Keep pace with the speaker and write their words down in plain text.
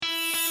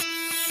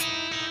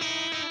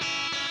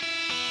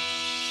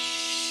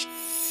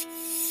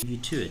You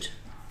to it.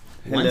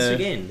 Hello. Once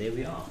again, there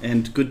we are.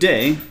 And good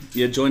day.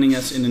 You're joining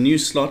us in a new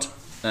slot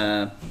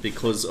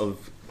because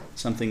of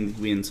something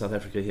we in South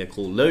Africa here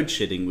call load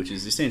shedding, which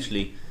is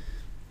essentially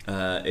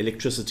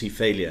electricity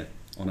failure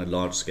on a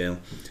large scale.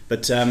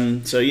 But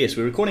so yes,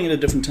 we're recording at a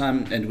different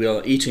time and we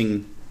are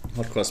eating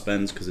hot cross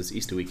buns because it's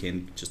Easter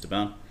weekend just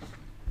about.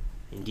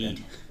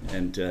 Indeed.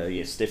 And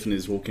yes, Stefan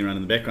is walking around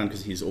in the background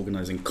because he's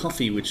organising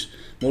coffee,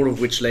 more of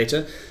which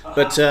later.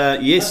 But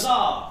yes,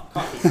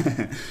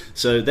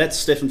 so that's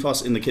Stefan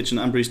Foss in the kitchen.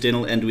 I'm Bruce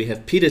Dennell, and we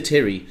have Peter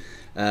Terry.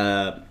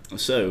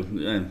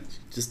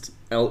 Just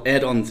I'll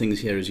add on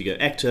things here as you go.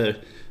 Actor,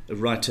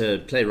 writer,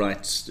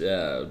 playwright,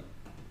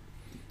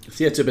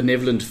 Theatre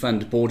Benevolent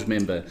Fund board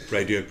member,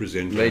 radio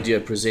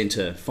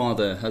presenter,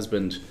 father,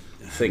 husband,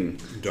 thing.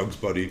 Dog's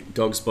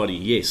Body.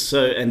 Yes.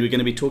 So, and we're going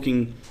to be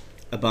talking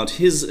about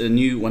his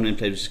new one-man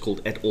play, which is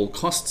called At All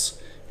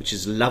Costs, which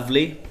is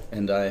lovely,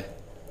 and I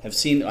have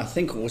seen, I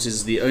think, what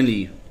is the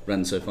only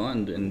run so far,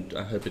 and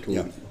I hope it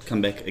will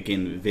come back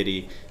again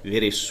very,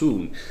 very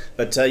soon.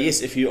 But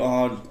yes, if you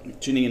are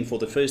tuning in for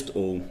the first,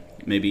 or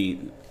maybe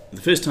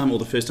the first time, or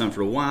the first time for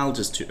a while,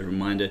 just a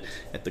reminder,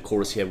 at the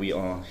chorus here, we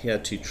are here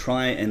to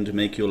try and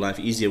make your life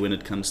easier when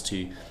it comes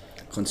to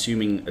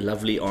consuming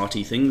lovely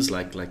arty things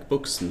like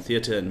books and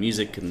theatre and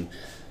music and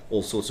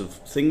all sorts of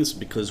things,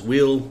 because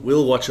we'll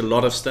watch a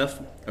lot of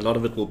stuff. A lot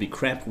of it will be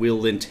crap. We'll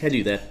then tell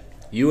you that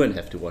you won't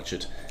have to watch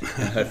it.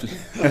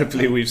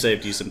 Hopefully we've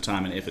saved you some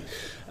time and effort.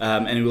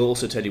 And we'll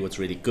also tell you what's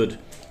really good.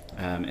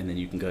 And then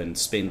you can go and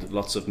spend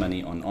lots of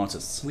money on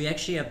artists. We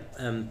actually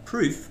have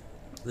proof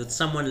that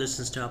someone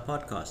listens to our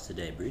podcast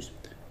today, Bruce.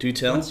 Do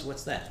tell.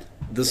 What's that?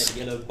 That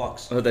yellow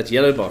box. Oh, that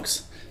yellow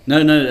box.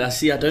 No, I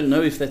see. I don't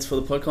know if that's for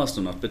the podcast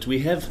or not, but we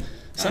have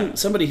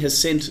somebody has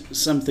sent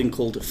something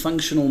called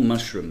functional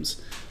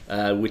mushrooms,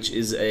 which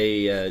is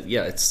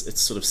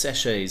it's sort of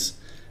sachets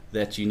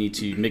that you need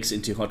to mix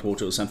into hot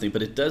water or something.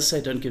 But it does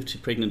say don't give to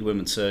pregnant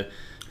women, so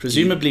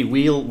presumably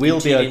we'll be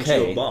okay.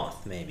 Into a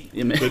bath, maybe.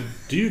 Yeah, but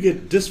do you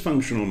get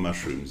dysfunctional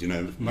mushrooms? You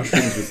know,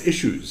 mushrooms with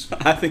issues.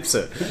 I think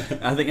so.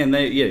 I think, and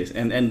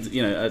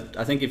you know,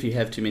 I think if you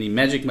have too many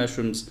magic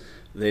mushrooms,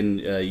 then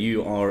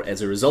you are,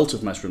 as a result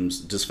of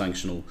mushrooms,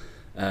 dysfunctional.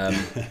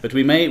 But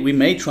we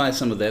may try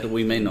some of that, or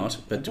we may not.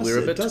 But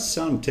It does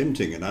sound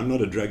tempting, and I'm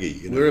not a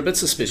druggie. You know? We're a bit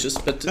suspicious,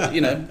 but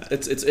you know,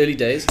 it's early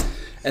days.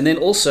 And then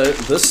also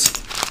this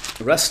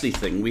Rustly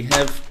thing we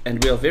have,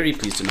 and we are very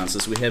pleased to announce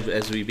this. We have,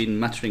 as we've been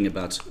muttering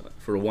about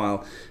for a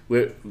while,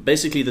 we're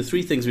basically the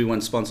three things we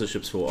want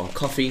sponsorships for are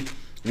coffee,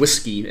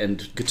 whiskey,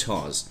 and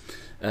guitars.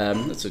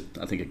 That's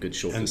I think a good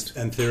short list.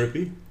 And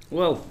therapy.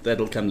 Well,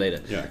 that'll come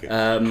later. Yeah, okay.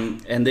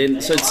 And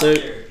then so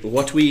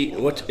what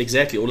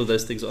exactly, all of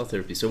those things are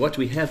therapy. So what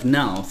we have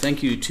now,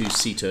 thank you to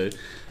Cito,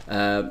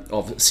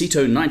 of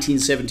Cito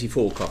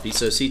 1974 coffee.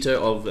 So Cito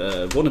of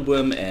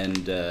Wonderboom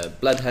and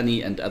Blood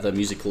Honey and other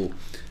musical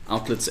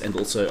outlets, and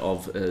also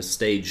of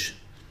stage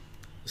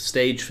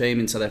fame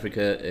in South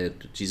Africa,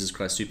 Jesus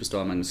Christ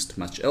Superstar amongst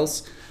much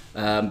else.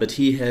 But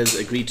he has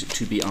agreed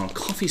to be our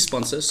coffee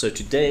sponsor. So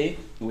today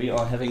we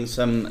are having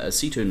some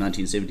Cito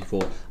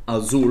 1974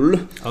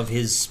 Azul of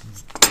his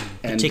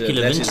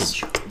particular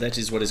vintage. That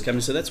is what is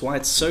coming. So that's why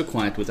it's so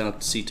quiet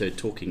without Cito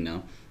talking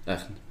now.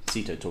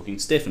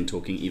 Stefan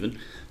talking even.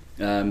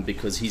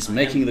 Because he's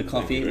making the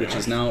coffee, which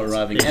is now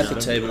arriving at the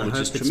table, which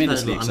is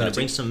tremendously exciting. I'm going to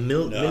bring some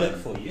milk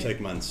for you. Take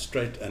mine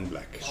straight and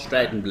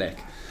black.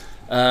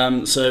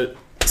 So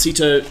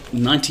Cito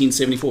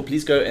 1974,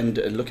 please go and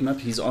look him up.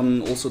 He's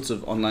on all sorts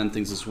of online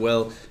things as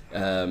well,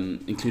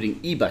 including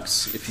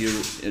eBucks. If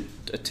you're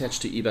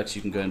attached to eBucks,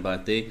 you can go and buy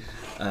it there.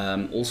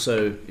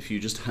 Also, if you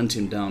just hunt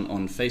him down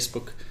on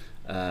Facebook,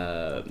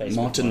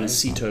 Martin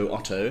Cito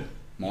Otto,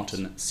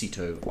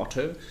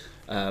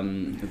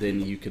 then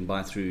you can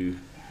buy through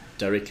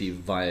directly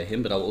via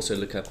him, but I'll also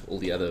look up all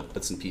the other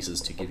bits and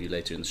pieces to give you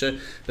later in the show.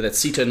 But that's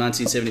Cito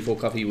 1974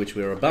 coffee, which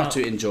we're about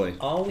to enjoy.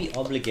 Are we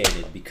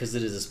obligated, because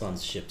it is a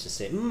sponsorship, to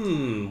say,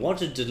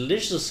 what a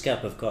delicious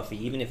cup of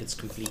coffee, even if it's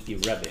completely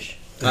rubbish?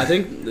 I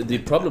think the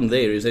problem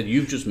there is that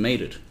you've just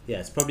made it. Yeah,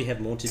 it's probably had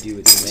more to do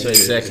with you making it.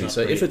 Exactly. So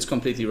if it's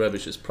completely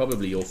rubbish, it's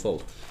probably your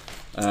fault.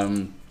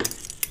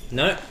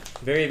 No,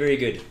 very, very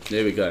good.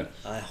 There we go.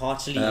 I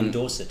heartily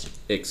endorse it.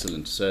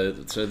 Excellent. So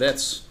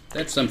that's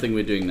something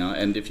we're doing now.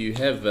 And if you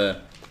have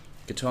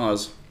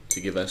guitars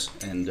to give us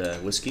and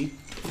whiskey,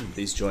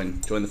 please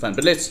join the fun.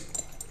 But let's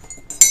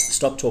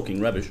stop talking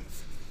rubbish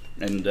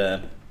and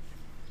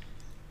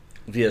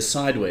veer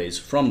sideways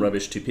from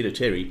rubbish to Peter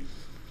Terry,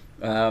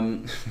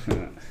 and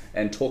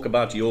talk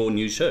about your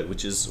new show,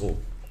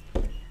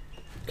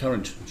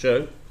 current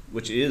show,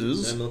 which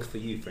is... No milk for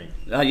you, friend.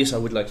 Yes, I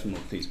would like some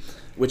more, please.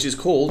 Which is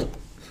called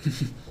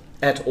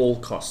At All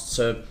Costs.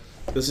 So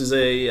this is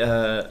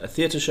a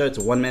theatre show. It's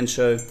a one-man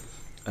show.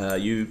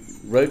 You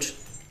wrote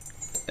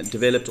and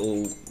developed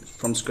all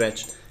from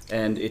scratch,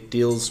 and it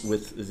deals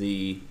with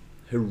the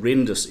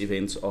horrendous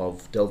events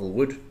of Delville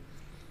Wood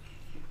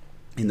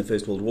in the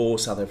First World War,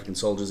 South African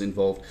soldiers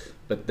involved,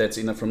 but that's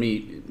enough for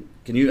me.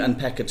 Can you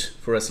unpack it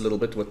for us a little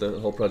bit, what the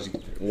whole project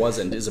was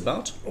and is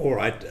about? All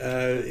right.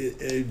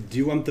 Do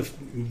you want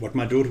what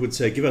my daughter would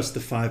say? Give us the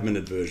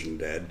 5-minute version,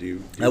 Dad.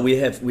 We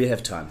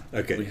have time.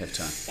 Okay. We have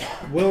time.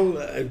 Well,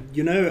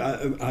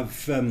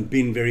 I've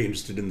been very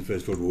interested in the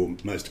First World War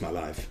most of my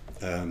life,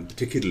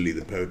 particularly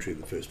the poetry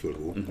of the First World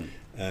War.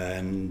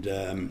 And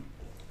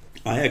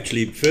I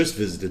actually first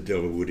visited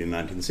Delverwood in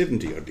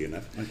 1970, oddly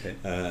enough. Okay.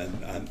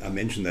 I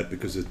mention that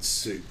because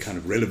it's kind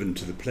of relevant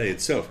to the play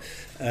itself.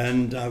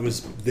 And I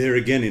was there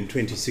again in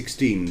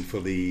 2016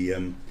 for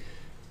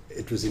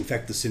it was in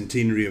fact the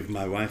centenary of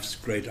my wife's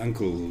great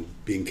uncle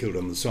being killed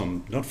on the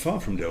Somme, not far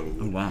from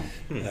Delverwood. Oh, wow.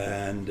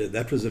 And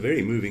that was a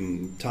very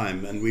moving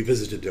time. And we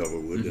visited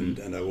Delverwood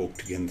and I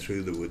walked again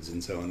through the woods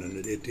and so on.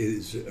 And it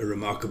is a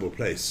remarkable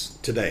place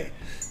today,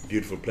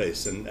 beautiful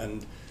place.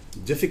 And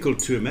difficult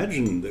to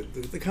imagine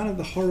the kind of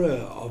the horror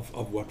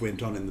of what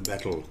went on in the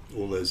battle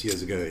all those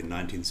years ago in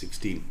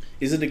 1916.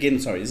 Is it again?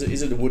 Sorry, is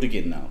it a wood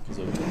again now?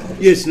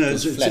 Yes, no,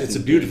 it's a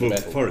beautiful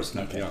forest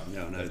now. Okay.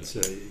 Yeah, no, it's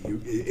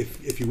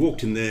if you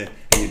walked in there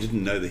and you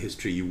didn't know the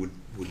history, you would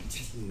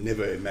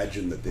never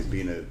imagine that there'd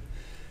been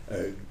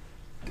a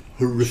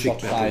horrific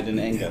shot battle. fired in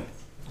anger.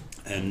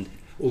 Yeah. And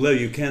although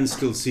you can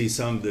still see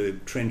some of the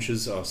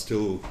trenches are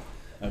still.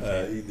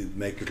 They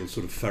make little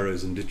sort of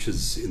furrows and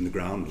ditches in the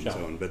ground and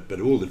so on, but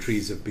all the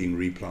trees have been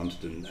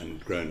replanted and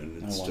grown,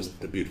 and it's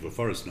just a beautiful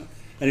forest now.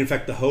 And in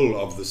fact, the whole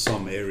of the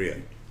Somme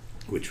area,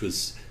 which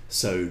was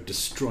so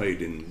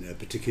destroyed in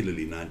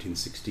particularly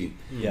 1916.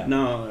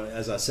 Now,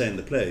 as I say in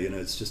the play,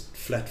 it's just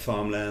flat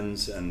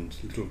farmlands and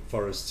little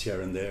forests here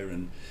and there,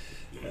 and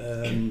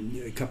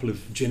a couple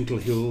of gentle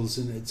hills,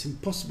 and it's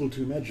impossible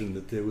to imagine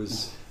that there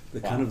was the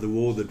kind of the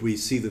war that we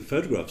see the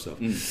photographs of.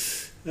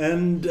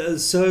 And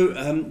so,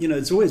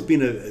 it's always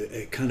been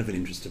a kind of an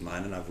interest of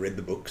mine, and I've read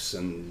the books,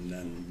 and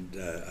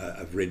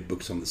I've read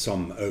books on the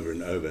Somme over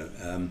and over.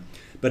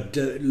 But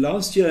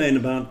last year, in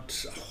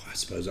about, I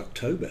suppose,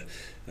 October,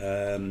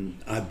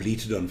 I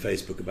bleated on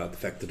Facebook about the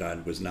fact that I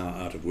was now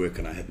out of work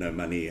and I had no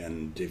money,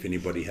 and if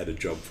anybody had a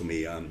job for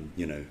me,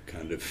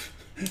 kind of...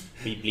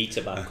 We bleat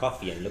about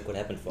coffee, and look what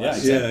happened for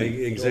us. Yeah,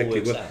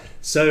 exactly. Well,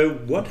 so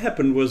what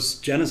happened was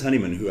Janice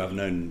Honeyman, who I've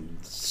known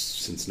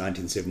since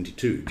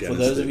 1972. Janice, for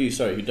those of you,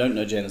 who don't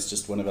know Janice,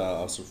 just one of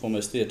our sort of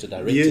foremost theatre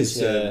directors.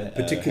 Yes,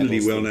 particularly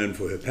well known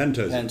for her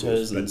pantos, of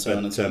course, and so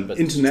on and so on. But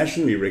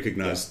internationally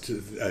recognised.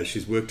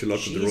 She's worked a lot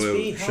with the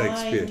Royal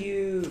Shakespeare.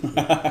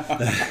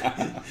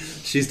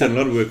 She's done a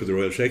lot of work with the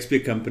Royal Shakespeare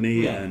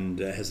Company and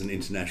has an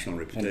international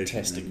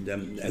reputation. Fantastic.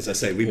 And, as I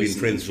say, we've been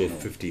friends for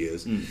 50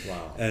 years.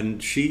 Wow.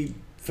 And she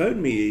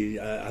phoned me.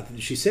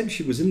 She said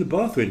she was in the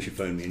bath when she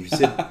phoned me, and she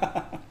said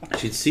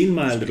she'd seen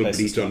my little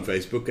bleat on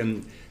Facebook,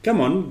 and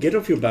come on, get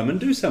off your bum and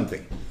do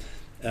something,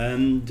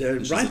 and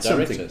write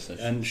something.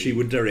 And she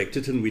would direct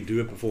it, and we'd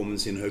do a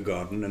performance in her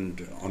garden,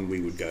 and on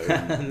we would go.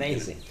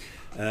 Amazing.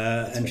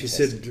 And she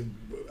said,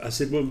 I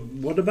said, well,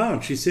 what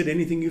about? She said,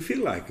 anything you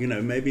feel like,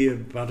 maybe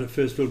about a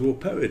First World War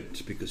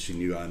poet, because she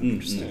knew I'm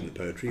interested in the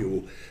poetry,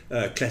 or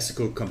a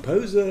classical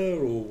composer,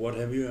 or what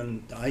have you.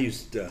 And I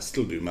used to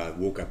still do my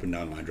walk up and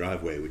down my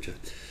driveway, which,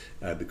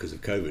 because of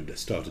COVID, I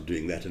started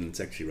doing that, and it's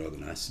actually rather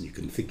nice, and you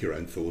can think your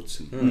own thoughts.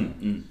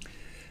 And,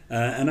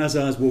 and as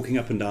I was walking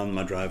up and down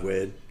my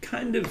driveway, it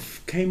kind of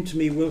came to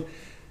me, well,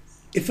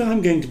 if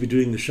I'm going to be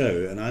doing the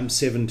show, and I'm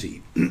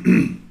 70,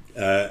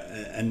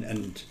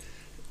 and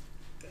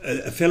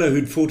a fellow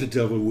who'd fought at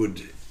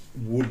Delverwood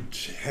would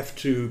have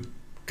to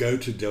go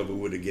to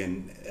Delverwood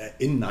again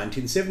in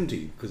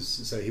 1970, because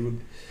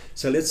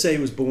so let's say he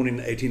was born in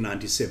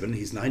 1897,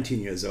 he's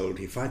 19 years old,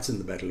 he fights in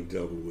the Battle of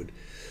Delverwood,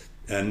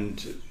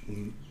 and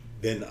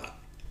then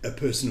a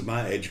person of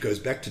my age goes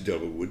back to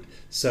Delverwood,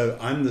 so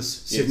I'm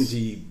this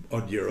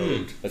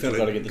 70-odd-year-old but fellow. You've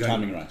got to get the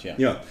timing right,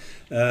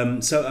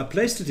 so I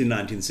placed it in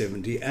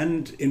 1970,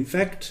 and in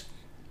fact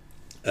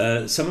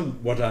some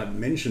of what I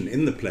mentioned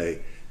in the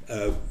play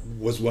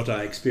was what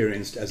I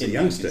experienced as a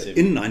youngster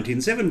in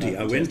 1970.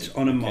 I went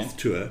on a moth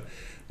tour,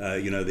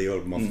 the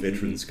old moth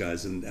veterans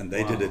guys, and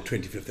they did a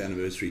 25th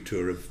anniversary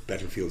tour of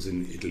battlefields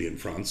in Italy and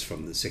France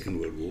from the Second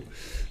World War.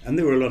 And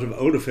there were a lot of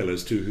older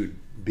fellows too who'd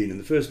been in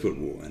the First World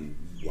War, and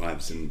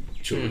wives and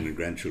children and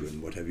grandchildren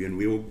and what have you. And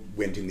we all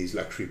went in these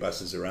luxury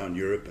buses around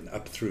Europe and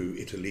up through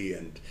Italy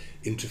and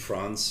into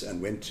France,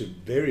 and went to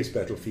various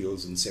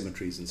battlefields and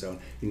cemeteries and so on,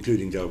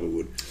 including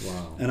Delverwood.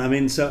 Wow. And I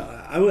mean, so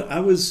I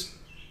was...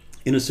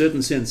 in a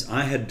certain sense,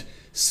 I had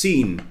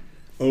seen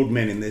old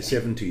men in their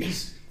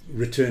 70s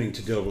returning to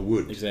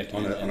Delverwood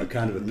on a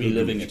kind of a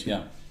reliving pilgrimage.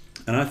 it.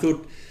 And I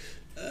thought,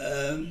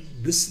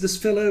 this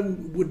fellow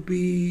would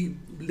be,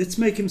 let's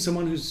make him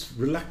someone who's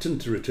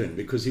reluctant to return,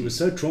 because he was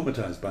so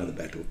traumatized by the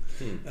battle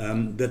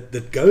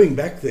that going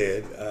back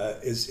there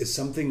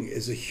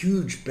is a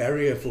huge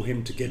barrier for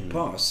him to get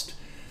past.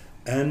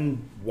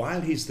 And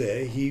while he's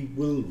there, he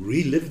will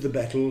relive the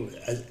battle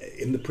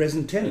in the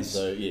present tense.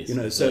 So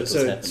yes, so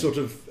it sort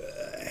of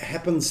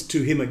happens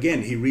to him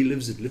again. He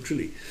relives it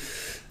literally,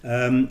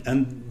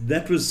 and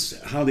that was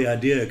how the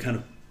idea kind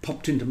of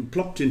plopped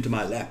into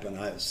my lap, and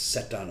I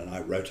sat down and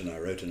I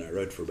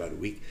wrote for about a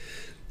week,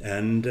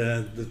 and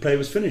the play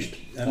was finished,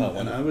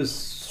 and I was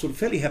sort of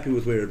fairly happy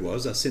with where it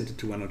was. I sent it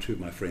to one or two of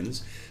my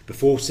friends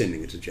before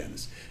sending it to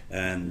Janice,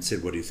 and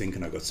said, "What do you think?"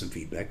 And I got some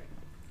feedback,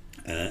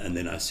 and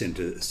then I sent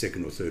a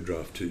second or third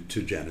draft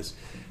to Janice,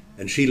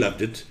 and she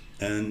loved it.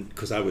 And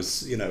because I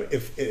was,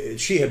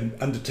 if she had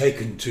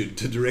undertaken to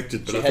direct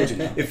it, but I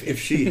thought if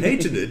she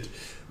hated it,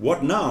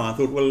 what now? I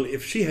thought, well,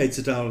 if she hates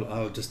it,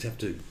 I'll just have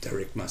to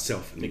direct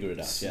myself and figure it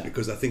out. Yeah.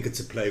 Because I think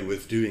it's a play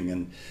worth doing.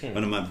 And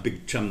one of my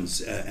big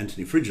chums,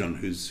 Anthony Fridjon,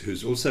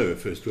 who's also a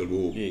First World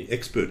War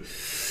expert,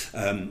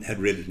 had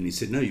read it, and he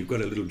said, "No, you've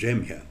got a little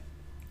gem here."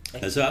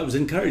 And so I was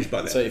encouraged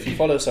by that. So if you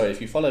follow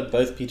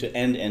both Peter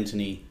and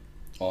Anthony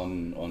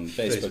on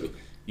Facebook.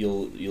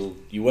 You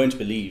won't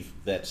believe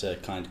that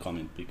kind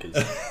comment, because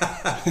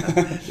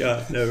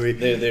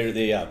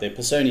their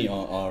personae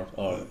are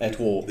at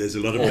war. There's a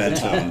lot of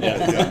banter on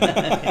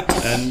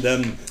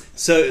and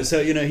so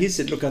he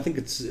said, "Look, I think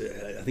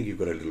you've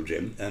got a little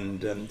gem."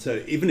 And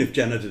so even if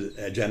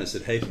Janice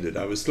had hated it,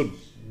 I was still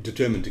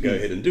determined to go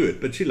ahead and do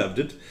it. But she loved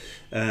it,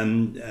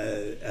 and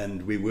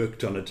we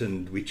worked on it,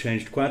 and we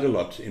changed quite a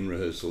lot in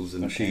rehearsals,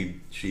 and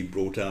she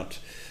brought out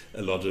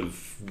a lot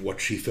of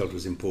what she felt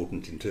was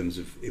important in terms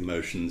of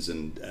emotions,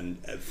 and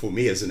for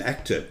me as an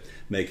actor,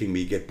 making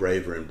me get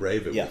braver and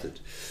braver with it.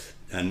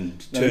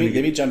 And let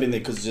me jump in there,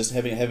 because just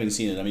having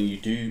seen it, I mean, you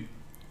do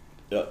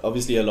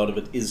obviously a lot of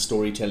it is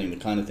storytelling, the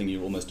kind of thing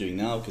you're almost doing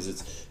now, because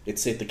it's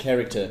set. The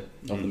character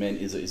of the man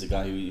is a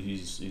guy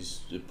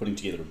who's putting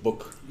together a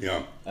book.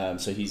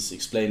 So he's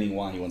explaining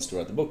why he wants to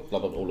write the book, blah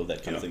blah, all of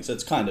that kind of thing. So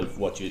it's kind of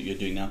what you're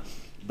doing now,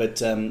 but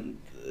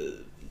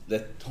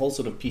that whole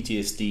sort of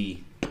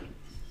PTSD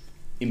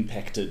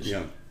impacted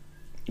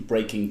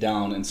breaking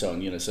down and so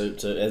on, so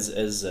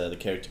as the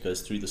character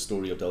goes through the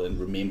story of Dell and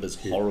remembers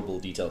horrible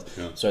details.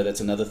 So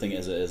that's another thing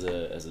as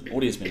an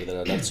audience member that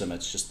I love so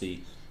much, just the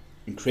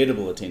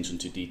incredible attention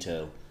to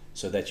detail,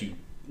 so that you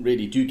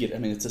really do get, I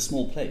mean, it's a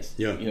small place,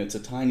 it's a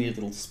tiny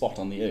little spot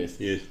on the earth,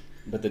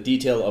 but the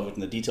detail of it,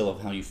 and the detail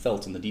of how you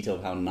felt, and the detail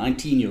of how a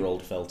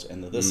 19-year-old felt,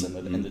 and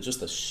just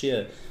the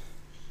sheer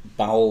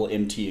bowel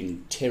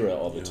emptying terror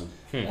of it,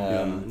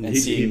 and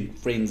seeing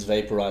friends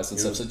vaporized and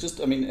stuff. So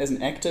just, I mean, as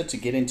an actor, to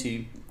get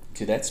into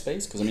that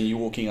space, because I mean, you're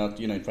walking out,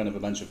 in front of a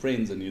bunch of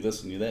friends, and you're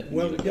this and you're that. And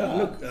well,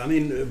 look, I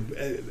mean,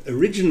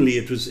 originally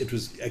it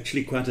was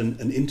actually quite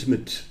an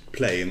intimate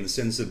play, in the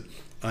sense that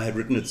I had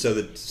written it so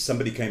that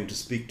somebody came to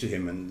speak to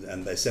him,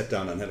 and they sat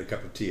down and had a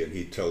cup of tea, and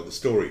he told the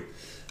story,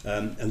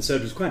 and so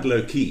it was quite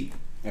low key.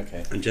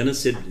 Okay. And Janice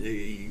said,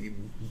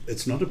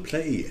 "It's not a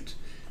play yet."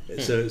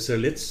 So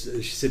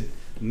she said,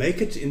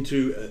 make it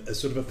into a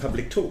sort of a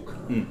public talk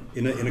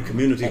in a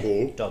community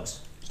hall. Dogs.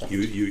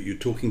 You're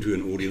talking to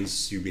an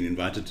audience. You've been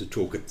invited to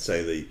talk at,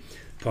 say, the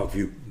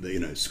Parkview,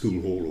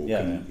 school hall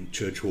or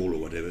church hall or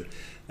whatever,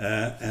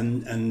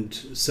 and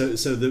so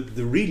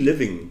the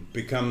reliving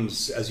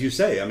becomes, as you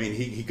say. I mean,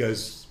 he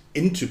goes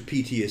into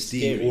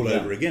PTSD all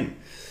over again,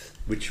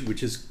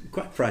 which is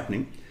quite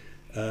frightening,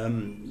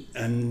 and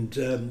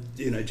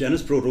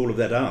Janice brought all of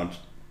that out.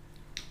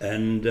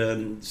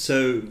 And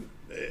so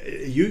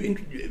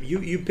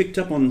you picked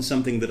up on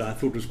something that I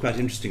thought was quite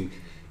interesting,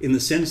 in the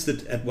sense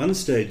that at one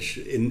stage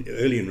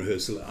early in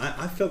rehearsal,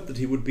 I felt that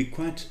he would be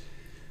quite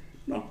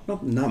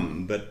not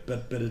numb, but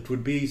it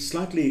would be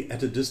slightly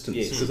at a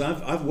distance. Because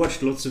I've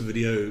watched lots of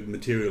video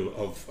material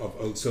of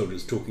old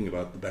soldiers talking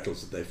about the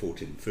battles that they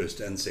fought in First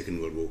and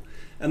Second World War,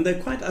 and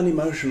they're quite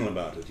unemotional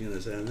about it.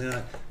 Saying,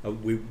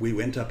 we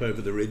went up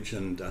over the ridge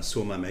and I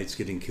saw my mates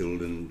getting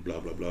killed and blah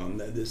blah blah. And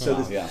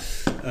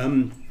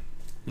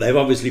they've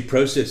obviously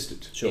processed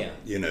it,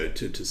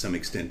 to some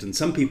extent. And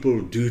some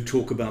people do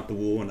talk about the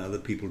war, and other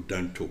people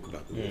don't talk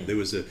about the war. There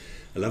was a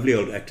lovely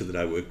old actor that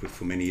I worked with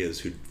for many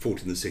years who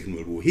fought in the Second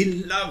World War.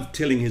 He loved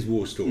telling his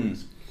war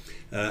stories.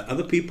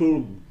 Other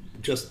people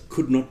just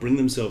could not bring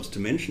themselves to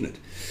mention it.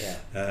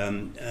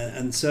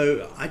 And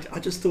so I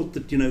just thought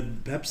that,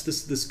 perhaps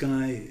this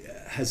guy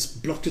has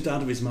blocked it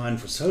out of his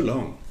mind for so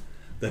long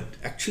that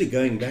actually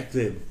going back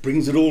there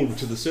brings it all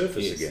to the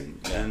surface again.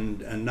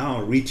 And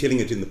now retelling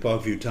it in the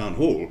Parkview Town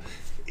Hall,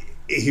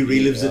 he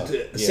relives it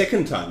a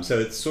second time. So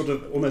it's sort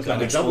of almost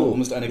like a double,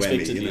 almost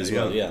unexpectedly as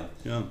well.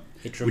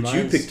 Which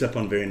you picked up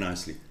on very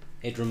nicely.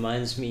 It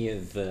reminds me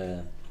of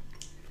Rowan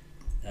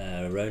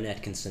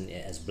Atkinson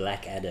as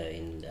Blackadder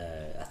in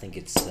I think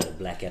it's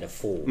Blackadder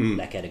 4.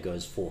 Blackadder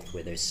Goes Forth,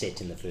 where they're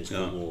set in the First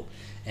World War,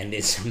 and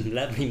there's some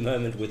lovely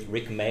moment with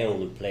Rick Mayall,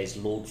 who plays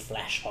Lord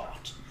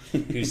Flashheart,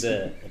 who's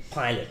a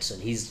pilot,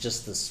 and he's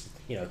just this,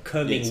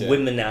 combing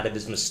women out of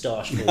his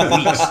moustache for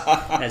weeks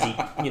as he,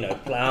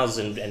 plows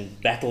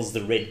and battles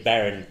the Red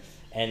Baron.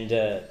 And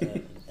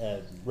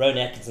Rowan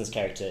Atkinson's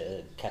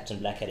character, Captain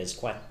Blackadder, is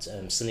quite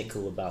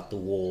cynical about the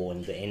war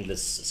and the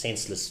endless,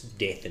 senseless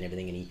death and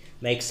everything, and he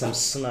makes some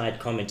snide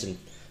comment, and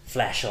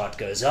Flashheart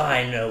goes,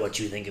 "I know what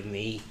you think of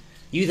me.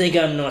 You think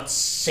I'm not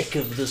sick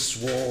of this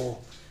war?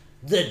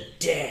 The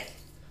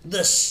death,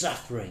 the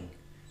suffering,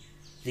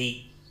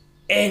 the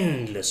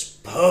endless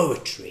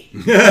poetry.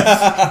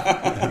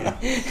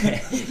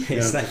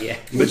 It's like, yeah.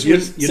 Which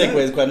segue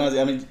is quite nice.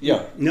 I mean,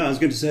 yeah. No, I was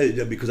going to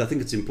say, because I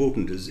think it's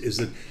important, is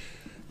that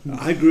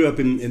I grew up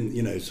in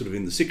sort of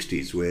in the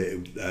 60s, where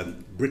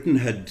Britain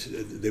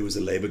there was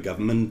a Labour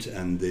government,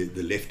 and the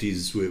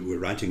lefties were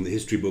writing the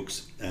history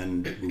books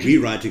and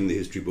rewriting the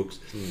history books,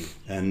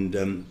 and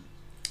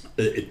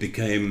it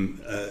became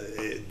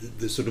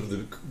the sort of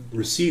the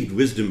received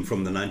wisdom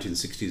from the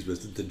 1960s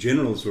was that the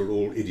generals were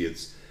all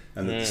idiots,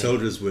 and that the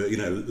soldiers were,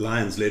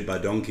 lions led by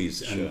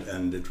donkeys,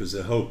 and it was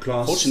a whole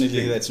class. Fortunately,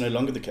 thing. that's no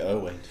longer the case. Oh,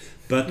 wait.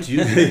 But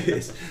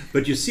yes,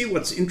 but you see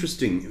what's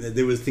interesting.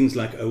 There was things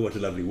like "Oh, What a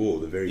Lovely War,"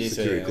 the very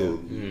satirical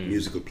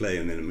musical play,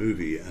 and then a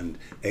movie. And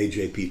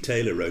A.J.P.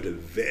 Taylor wrote a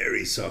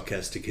very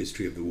sarcastic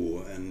history of the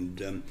war.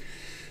 And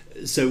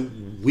so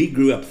we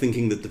grew up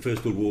thinking that the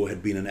First World War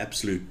had been an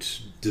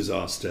absolute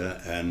disaster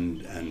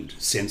and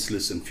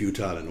senseless and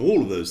futile and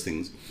all of those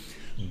things.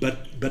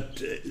 But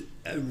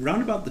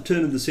around about the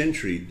turn of the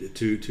century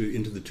to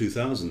into the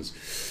 2000s,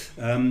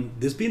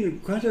 there's been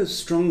quite a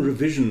strong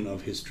revision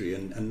of history,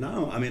 and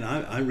now, I mean,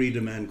 I read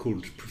a man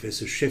called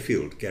Professor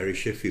Sheffield, Gary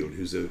Sheffield,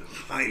 who's a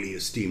highly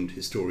esteemed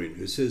historian,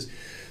 who says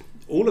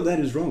all of that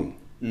is wrong.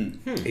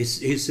 He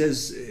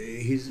says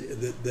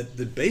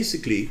that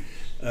basically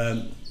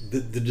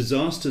the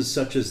disasters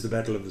such as the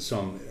Battle of the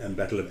Somme and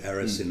Battle of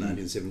Arras in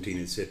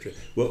 1917, etc.,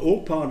 were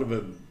all part of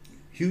a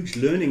huge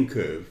learning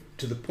curve,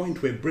 to the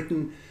point where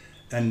Britain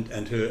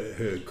and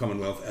her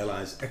Commonwealth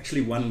allies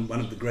actually won one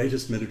of the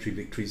greatest military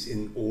victories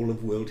in all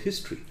of world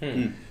history,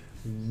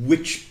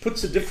 which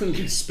puts a different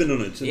spin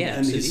on it.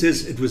 And he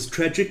says it was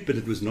tragic, but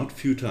it was not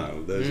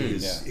futile. Those are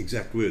his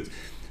exact words.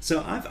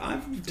 So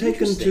I've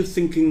taken to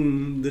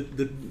thinking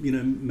that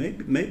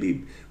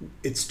maybe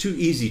it's too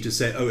easy to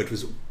say, oh, it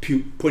was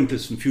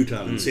pointless and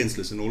futile and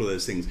senseless and all of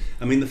those things.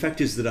 I mean, the fact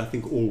is that I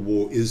think all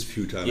war is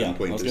futile and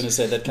pointless. I was going to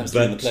say that comes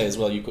through in the play as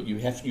well. You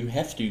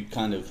have to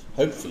kind of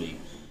hopefully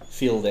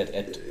feel that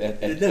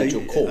at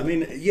your core. I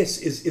mean, yes,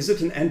 is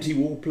it an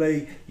anti-war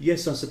play?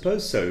 Yes, I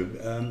suppose so.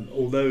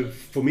 Although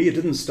for me it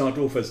didn't start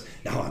off as,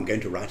 now I'm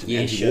going to write an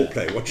anti-war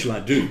play, what shall I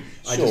do?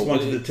 I just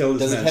wanted to tell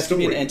this man's story. Does it have to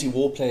be an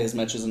anti-war play as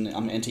much as an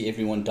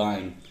anti-everyone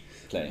dying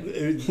play?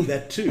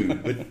 That too.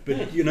 But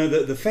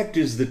the fact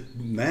is that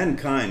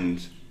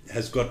mankind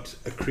has got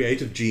a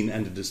creative gene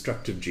and a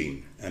destructive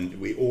gene, and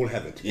we all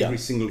have it. Every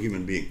single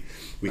human being.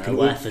 We can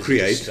all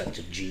create,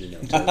 destructive gene,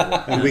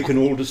 and we can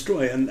all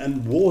destroy.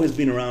 And war has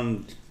been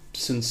around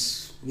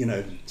since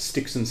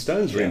sticks and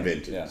stones were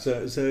invented.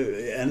 So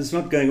and it's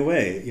not going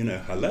away.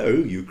 Hello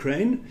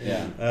Ukraine,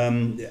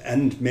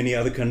 and many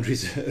other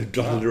countries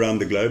dotted around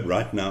the globe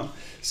right now.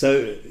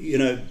 So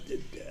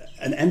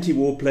an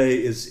anti-war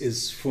play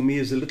is for me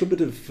is a little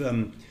bit of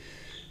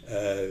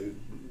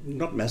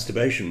not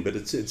masturbation, but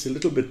it's a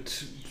little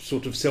bit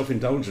sort of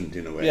self-indulgent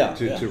in a way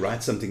to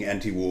write something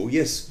anti-war.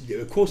 Yes,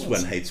 of course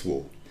one hates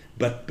war,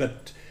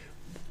 but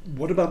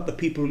what about the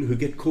people who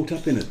get caught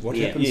up in it? What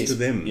happens to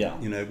them?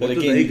 What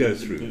do they go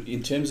through?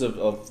 In terms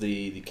of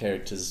the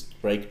character's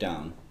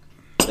breakdown,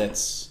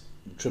 that's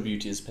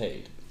tribute is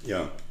paid.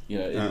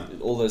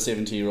 All those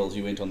 70-year-olds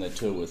you went on that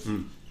tour with,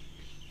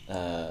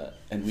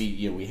 and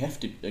we have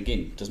to, again,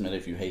 it doesn't matter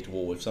if you hate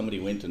war, if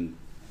somebody went and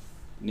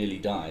nearly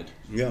died,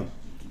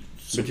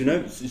 but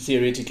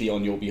theoretically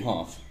on your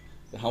behalf,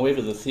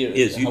 however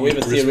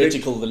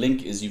theoretical the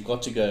link is, you've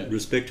got to go.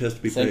 Respect has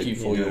to be paid.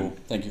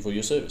 Thank you for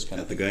your service.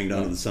 At the going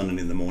down of the sun and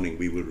in the morning,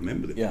 we will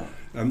remember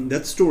them.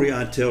 That story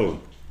I tell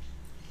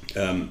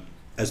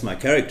as my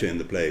character in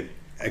the play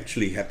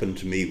actually happened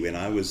to me when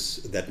I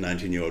was that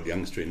 19-year-old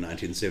youngster in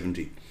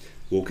 1970,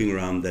 walking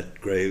around that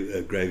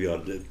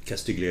graveyard,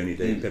 Castiglione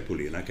dei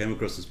Pepoli, and I came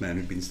across this man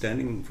who'd been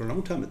standing for a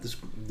long time at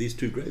these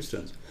two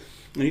gravestones.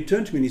 And he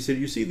turned to me and he said,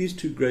 "You see these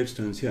two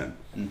gravestones here?"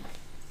 And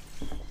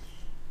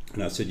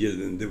I said, "Yeah."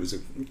 And there was a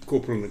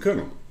corporal and a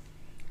colonel.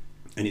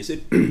 And he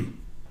said,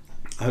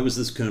 "I was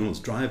this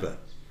colonel's driver."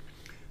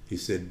 He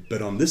said,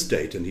 "But on this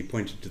date," and he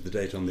pointed to the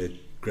date on their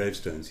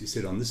gravestones, he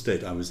said, "On this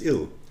date I was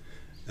ill,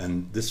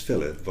 and this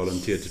fella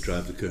volunteered to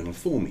drive the colonel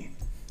for me."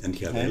 And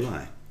here they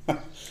lie.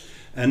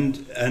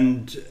 And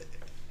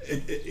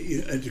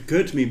it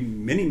occurred to me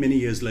many, many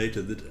years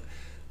later that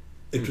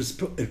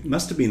it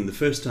must have been the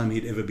first time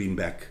he'd ever been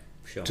back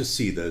to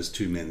see those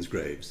two men's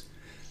graves.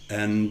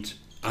 And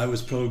I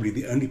was probably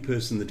the only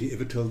person that he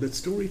ever told that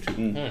story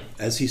to,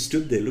 as he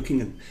stood there looking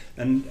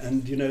and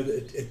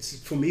it's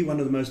for me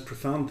one of the most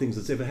profound things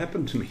that's ever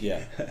happened to me.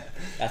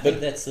 I think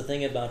that's the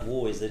thing about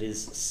war, is that it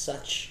is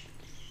such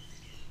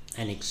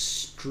an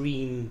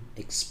extreme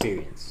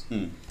experience.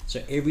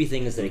 So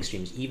everything is at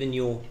extremes. Even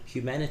your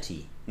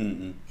humanity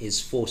is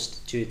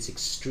forced to its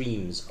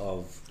extremes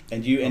of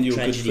and your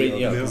good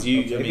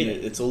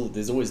friend.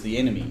 There's always the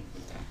enemy.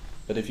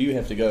 But if you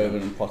have to go over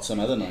and pot some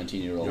other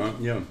 19-year-old,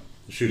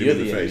 shoot him in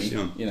the face.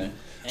 In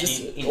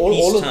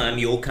peacetime,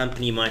 your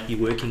company might be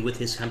working with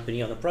his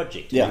company on a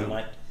project. You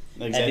might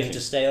have him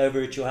to stay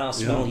over at your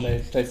house while he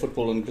play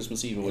football on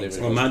Christmas Eve or whatever.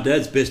 Well, my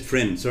dad's best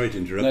friend. Sorry to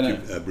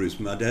interrupt you, Bruce.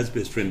 My dad's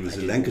best friend was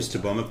a Lancaster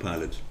bomber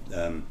pilot,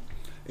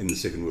 in the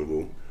Second World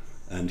War,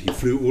 and he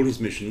flew all his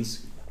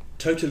missions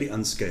totally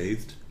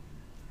unscathed,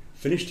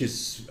 finished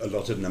his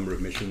allotted number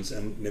of missions,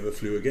 and never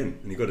flew again.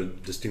 And he got a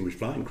Distinguished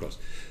Flying Cross.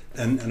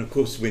 And of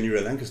course, when you're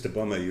a Lancaster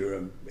bomber, you're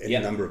any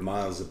number of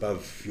miles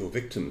above your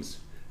victims.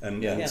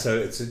 And so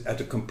it's at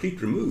a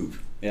complete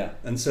remove. Yeah.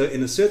 And so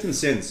in a certain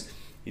sense,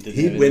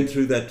 he went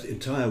through that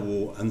entire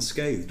war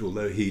unscathed,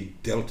 although he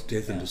dealt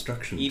death and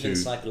destruction. Even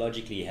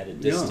psychologically, he had a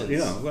distance.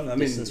 Well, I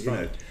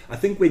mean, I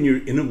think when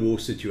you're in a war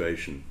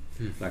situation,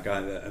 like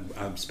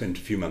I've spent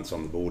a few months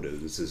on the border.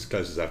 This is as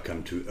close as I've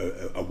come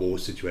to a war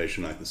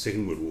situation like the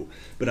Second World War.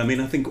 But I mean,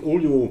 I think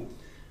all your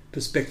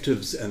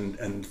perspectives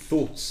and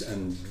thoughts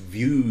and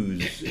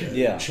views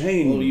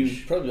change. Well,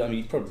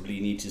 you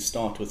probably need to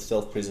start with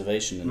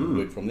self-preservation and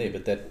work from there,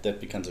 but that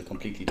becomes a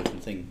completely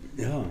different thing.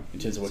 Yeah. In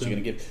terms of what you're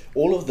going to give.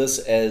 All of this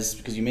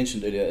because you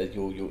mentioned earlier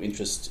your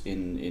interest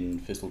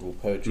in First World War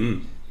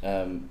poetry,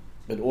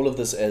 but all of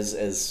this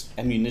as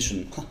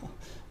ammunition.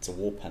 It's a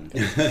war pun.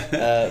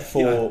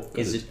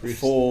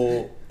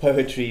 For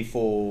poetry,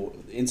 for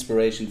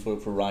inspiration, for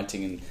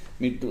writing, and I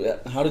mean,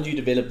 how did you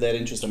develop that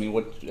interest? I mean,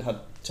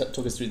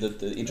 talk us through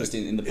the interest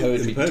in the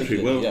poetry. In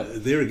poetry, well,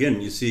 there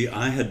again, you see,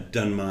 I had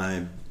done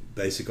my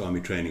basic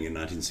army training in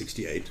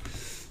 1968,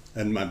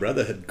 and my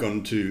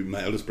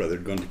eldest brother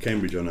had gone to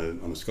Cambridge on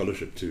a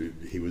scholarship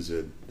he was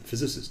a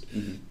physicist,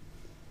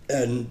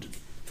 and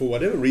for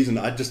whatever reason,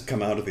 I'd just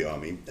come out of the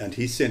army, and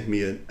he sent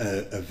me a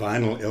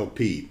vinyl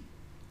LP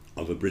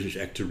of a British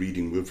actor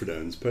reading Wilfred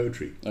Owen's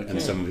poetry and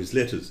some of his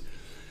letters.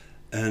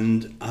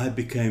 And I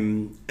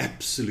became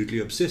absolutely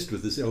obsessed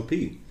with this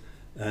LP.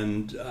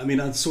 And I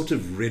mean, I'd sort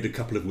of read a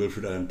couple of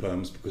Wilfred Owen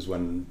poems because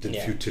one did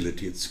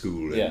futility at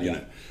school. And, you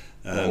know,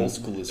 all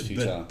school is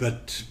futile.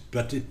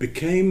 But it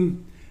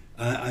became,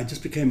 I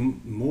just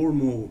became more and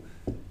more,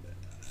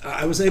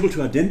 I was able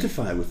to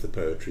identify with the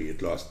poetry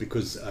at last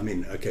because, I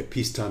mean,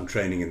 peacetime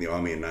training in the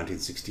army in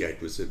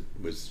 1968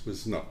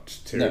 was not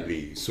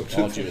terribly sort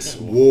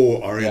of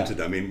war-oriented.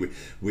 I mean,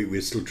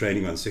 we're still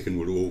training on Second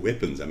World War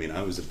weapons. I mean,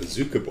 I was a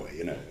bazooka boy,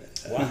 you know.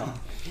 Wow.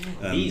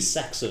 These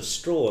sacks of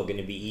straw are going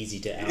to be easy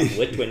to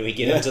outwit when we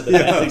get into the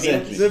battle.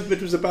 Exactly.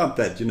 It was about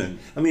that, you know.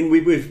 I mean,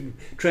 we were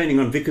training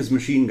on Vickers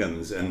machine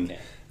guns and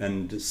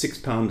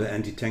 6-pounder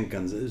anti-tank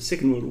guns,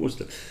 Second World War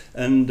stuff.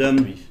 And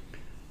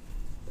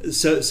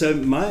So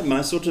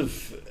my sort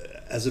of,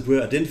 as it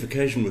were,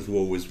 identification with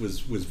war was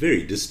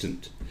very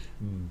distant,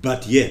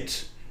 but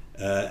yet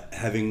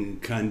having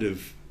kind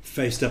of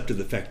faced up to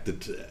the fact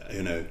that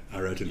I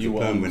wrote a little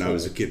poem when I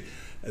was a kid.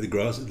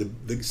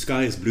 The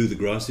sky is blue, the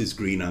grass is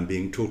green. I'm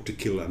being taught to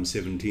kill. I'm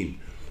 17.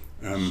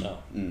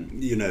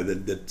 You know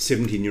that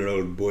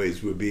 17-year-old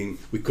boys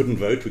we couldn't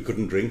vote, we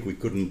couldn't drink, we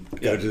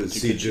couldn't go to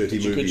see dirty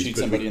movies. You could shoot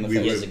somebody in the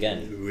face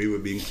again. We were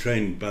being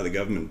trained by the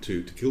government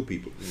to kill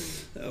people.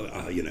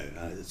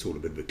 It's all a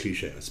bit of a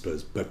cliche, I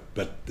suppose.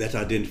 But that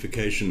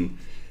identification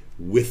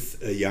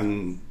with a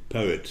young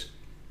poet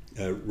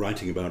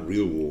writing about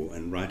real war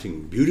and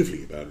writing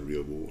beautifully about a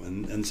real war,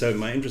 and so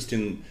my interest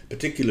in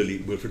particularly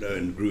Wilfred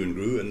Owen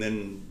grew, and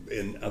then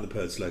in other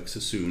poets like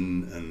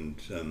Sassoon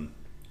and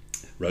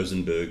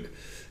Rosenberg,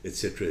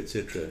 etc.,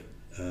 etc.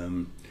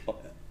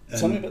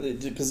 Tell me about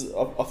it, because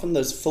often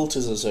those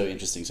filters are so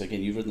interesting. So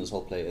again, you've written this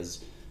whole play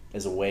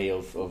as a way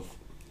of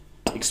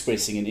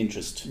expressing an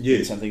interest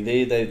in something.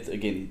 They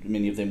again,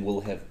 many of them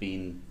will have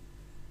been,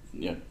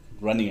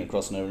 running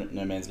across no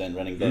man's land,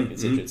 running back,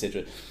 etc.,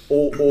 etc.,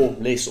 or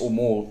less or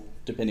more,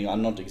 depending.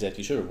 I'm not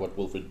exactly sure of what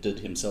Wilfred did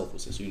himself or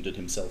Sassoon did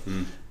himself,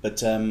 but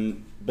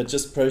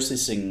just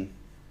processing,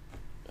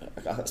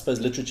 I suppose,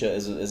 literature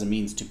as a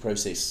means to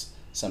process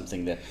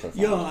something that profound.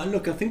 Yeah,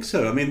 look, I think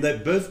so. I mean, they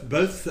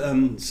both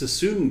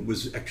Sassoon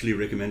was actually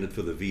recommended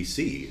for the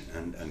VC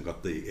and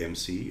got the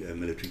MC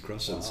Military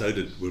Cross, and so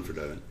did Wilfred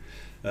Owen.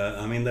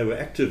 I mean, they were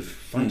active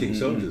fighting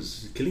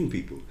soldiers, killing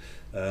people,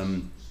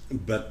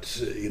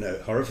 but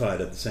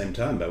horrified at the same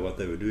time by what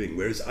they were doing.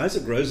 Whereas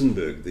Isaac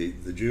Rosenberg,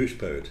 the Jewish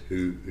poet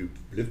who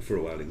lived for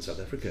a while in South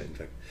Africa, in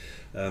fact,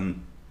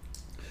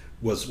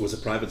 was a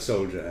private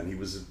soldier, and he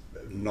was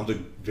not a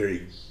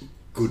very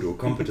good or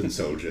competent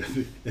soldier.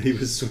 He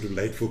was sort of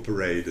late for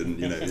parade, and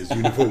his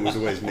uniform was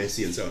always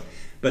messy and so on.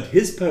 But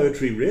his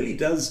poetry really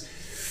does,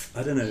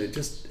 I don't know,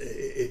 it's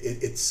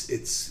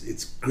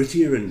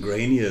grittier and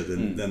grainier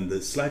than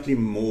the slightly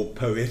more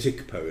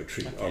poetic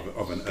poetry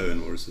of an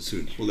Owen or a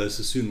Sassoon. Although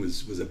Sassoon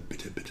was a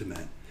bitter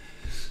man.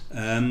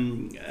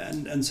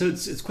 And so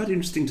it's quite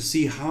interesting to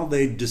see how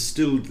they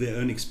distilled their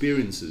own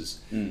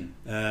experiences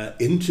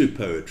into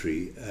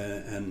poetry,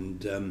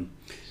 and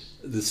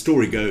the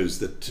story goes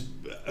that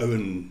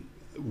Owen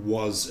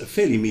was a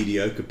fairly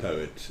mediocre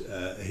poet.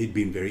 He'd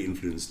been very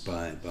influenced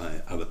by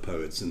other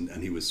poets,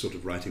 and he was sort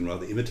of writing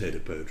rather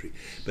imitative poetry.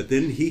 But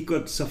then he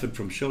suffered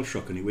from shell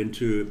shock, and he went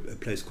to a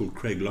place called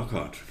Craig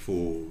Lockhart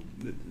for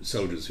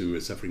soldiers who were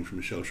suffering from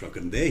shell shock.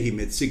 And there he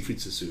met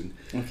Siegfried Sassoon,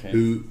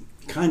 who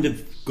kind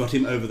of got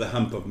him over the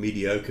hump of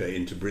mediocre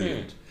into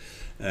brilliant.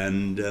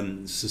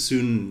 And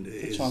Sassoon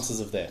the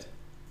chances of that?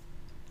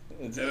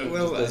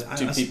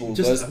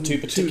 those two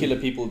particular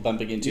people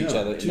bumping into each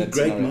other. Two in that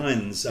great scenario.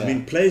 minds. I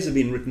mean, plays have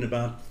been written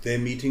about their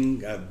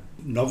meeting.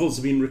 Novels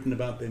have been written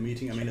about their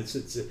meeting. I mean, it's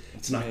an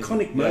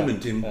iconic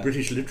moment in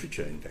British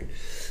literature, in fact.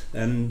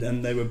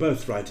 And they were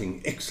both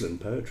writing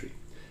excellent poetry.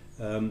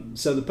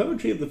 So the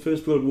poetry of the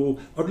First World War,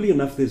 oddly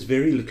enough, there's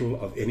very little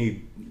of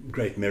any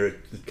great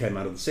merit that came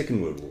out of the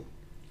Second World War.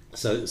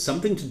 So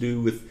something to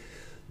do with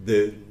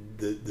the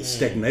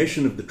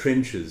stagnation of the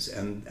trenches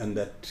and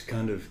that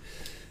kind of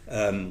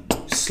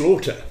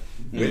slaughter.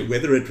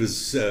 Whether it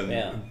was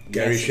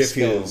Gary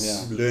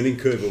Sheffield's learning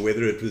curve, or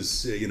whether it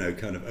was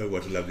kind of, oh,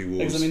 what a lovely war.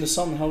 Because I mean, the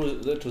Somme, how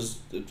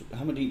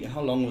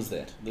long was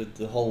that?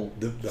 The whole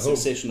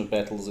succession of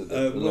battles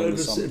along the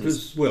Somme.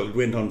 It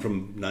went on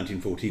from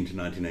 1914 to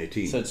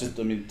 1918. So it's just,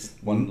 I mean,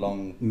 one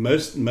long.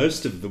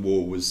 Most of the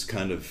war was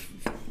kind of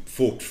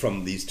fought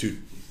from these two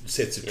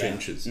sets of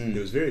trenches.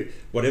 There was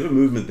whatever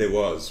movement there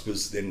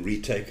was then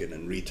retaken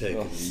and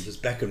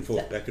just back and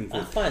forth.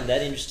 I find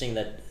that interesting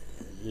that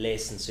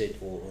less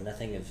or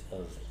nothing of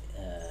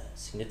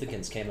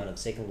significance came out of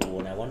the Second World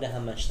War, and I wonder how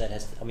much that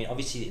has. I mean,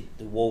 obviously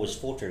the war was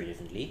fought very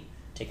differently,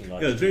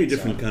 technologically. Yeah, it's a very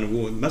different kind of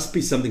war. It must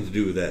be something to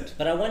do with that.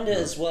 But I wonder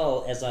as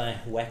well, as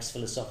I wax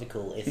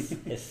philosophical,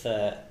 if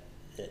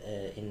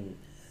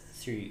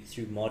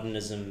through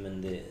modernism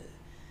and the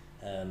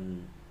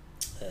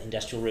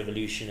Industrial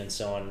Revolution and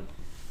so on,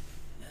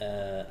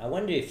 I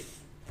wonder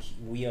if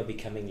we are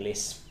becoming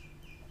less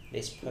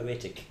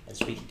poetic and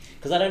speaking,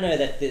 because I don't know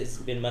that there's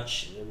been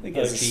much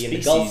poetry in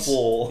the Gulf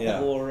War.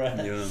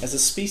 As a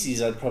species,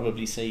 I'd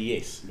probably say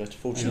yes, but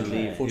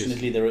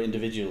fortunately, there are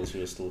individuals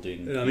who are still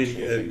doing. I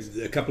mean,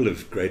 a couple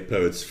of great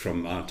poets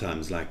from our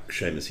times, like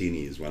Seamus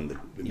Heaney, is one that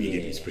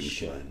immediately springs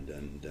to mind.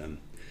 And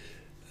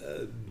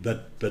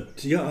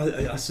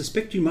I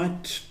suspect you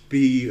might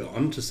be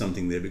onto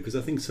something there, because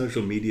I think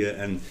social media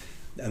and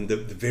the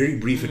very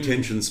brief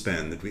attention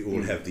span that we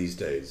all have these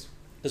days.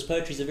 Because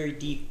poetry is a very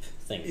deep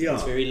thing.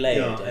 It's very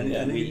layered,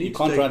 and you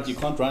can't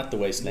write The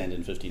Wasteland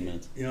in 15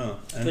 minutes.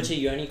 Twitter,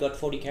 you only got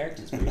 40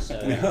 characters, Bruce, so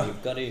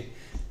you've got to.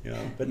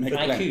 But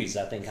haikus,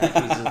 I think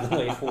haikus is the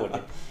way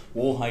forward.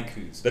 War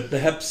haikus. But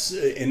perhaps,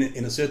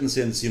 in a certain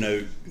sense,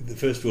 the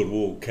First World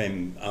War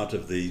came out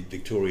of the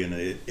Victorian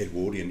and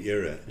Edwardian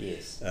era,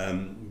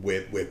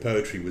 where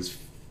poetry was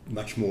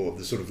much more of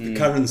the sort of the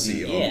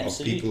currency of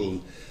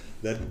people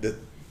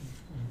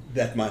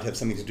that might have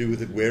something to do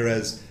with it,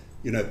 whereas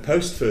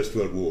post First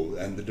World War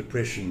and the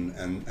Depression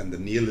and the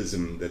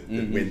nihilism that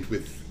went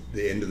with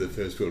the end of the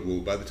First World War,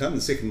 by the time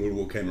the Second World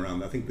War came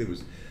around, I think there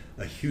was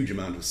a huge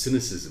amount of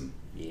cynicism.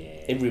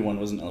 Everyone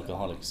was an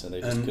alcoholic, so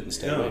they just couldn't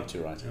stay awake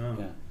to write.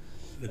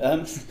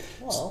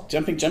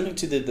 Jumping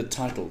to the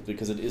title,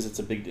 because it's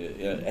a big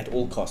at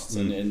all costs,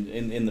 and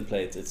in the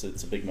play it's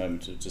a big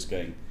moment of just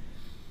going,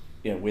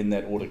 when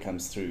that order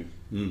comes through,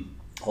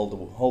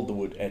 hold the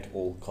wood at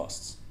all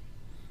costs,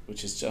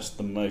 which is just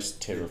the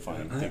most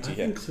terrifying thing to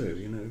hear. I think so.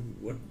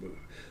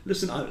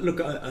 Listen,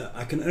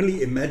 I can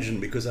only imagine,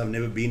 because I've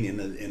never been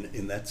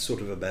in that sort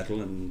of a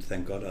battle, and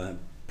thank God I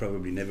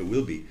probably never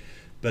will be.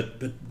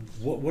 But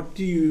what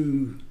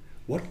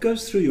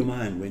goes through your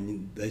mind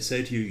when they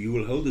say to you, you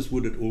will hold this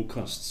wood at all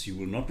costs, you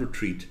will not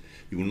retreat,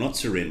 you will not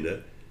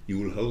surrender, you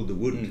will hold the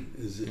wood.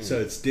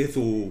 So it's death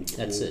or...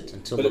 That's it,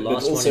 until the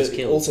last one is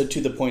killed. Also to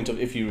the point of,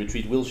 if you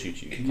retreat, we'll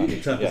shoot you.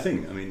 Type of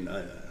thing. I mean,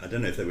 I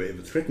don't know if they were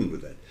ever threatened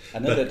with that. I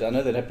know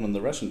that happened on the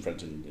Russian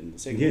front in the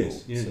Second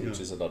World War, which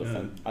is a lot of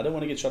fun. I don't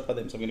want to get shot by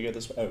them, so I'm going to go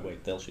this way. Oh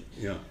wait, they'll shoot.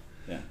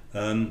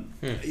 I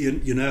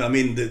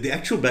mean, the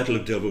actual Battle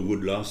of Delville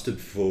Wood lasted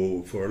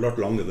for a lot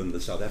longer than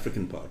the South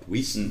African part.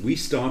 We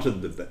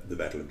started the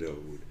Battle of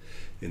Delville Wood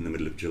in the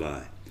middle of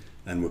July,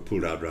 and were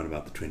pulled out around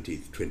about the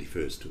 20th,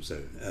 21st or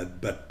so.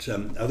 But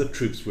other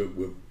troops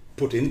were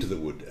put into the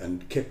wood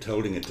and kept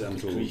holding it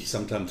until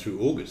sometime through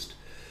August.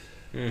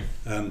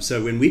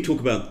 So when we talk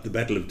about the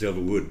Battle of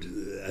Delville Wood,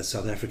 as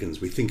South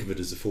Africans, we think of it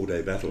as a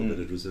 4-day battle, but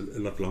it was a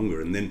lot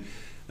longer. And then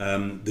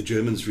the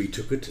Germans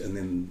retook it, and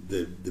then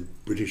the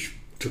British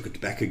took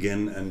it back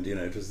again, and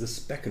it was this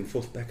back and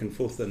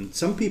forth. And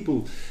some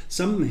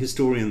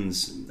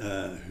historians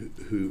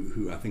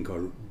who I think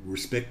are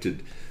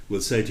respected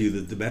will say to you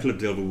that the Battle of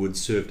Delville Wood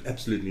served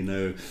absolutely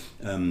no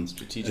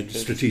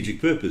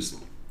strategic purpose.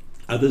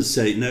 Others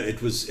say no,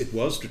 it was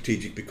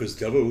strategic, because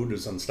Delville Wood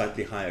was on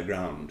slightly higher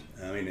ground.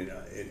 I mean,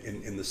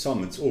 in the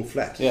Somme, it's all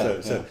flat,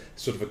 so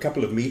sort of a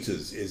couple of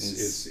meters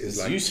is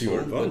like useful, to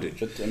your advantage.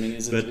 But I mean,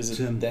 is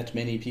it that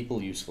many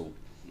people useful?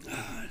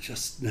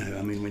 Just no.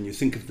 I mean, when you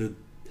think of the...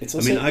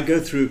 I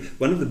go through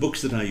one of the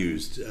books that I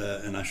used,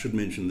 and I should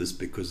mention this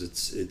because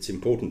it's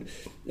important.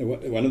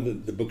 One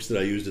of the books that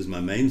I used as my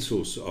main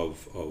source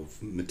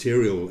of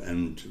material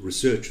and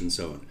research and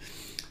so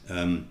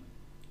on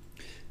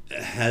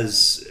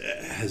has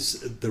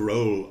the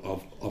roll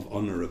of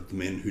honour of the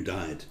men who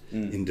died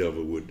in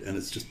Delville Wood, and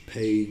it's just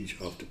page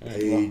after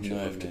page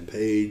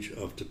page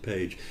after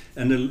page,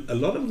 and a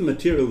lot of the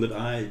material that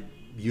I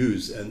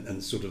use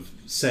and sort of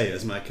say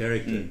as my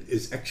character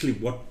is actually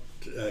what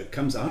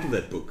comes out of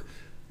that book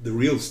the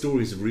real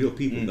stories of real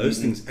people. Those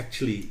things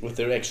actually with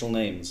their actual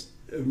names.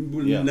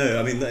 No,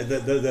 I mean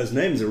those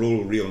names are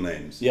all real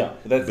names. Yeah,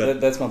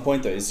 that's my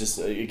point though. It's just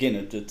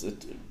again,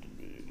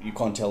 you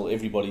can't tell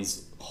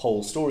everybody's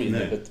whole story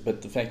there.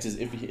 But the fact is,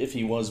 if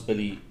he was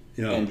Billy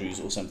Andrews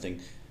or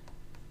something,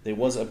 there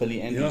was a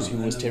Billy Andrews who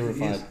was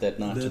terrified that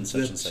night and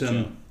such and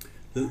such.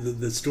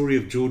 The story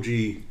of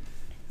Georgie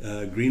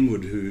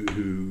Greenwood,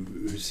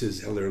 who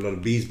says, "Oh, there are a lot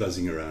of bees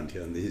buzzing around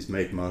here," and his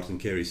mate Martin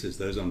Carey says,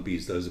 "Those aren't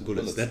bees, those are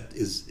bullets." That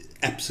is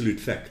absolute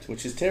fact.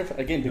 Which is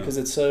terrifying again because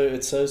it's so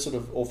sort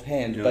of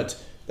offhand, but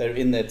they're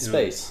in that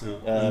space.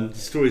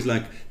 Stories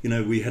like,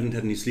 we hadn't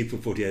had any sleep for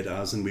 48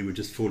 hours, and we were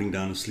just falling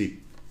down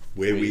asleep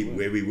where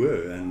we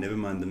were, and never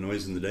mind the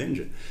noise and the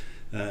danger.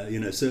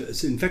 So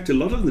in fact, a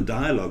lot of the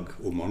dialogue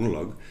or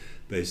monologue,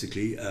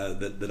 basically,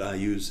 that I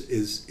use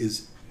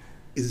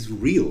is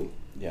real.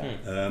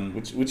 Yeah,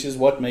 which is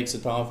what makes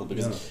it powerful,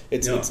 because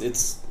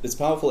it's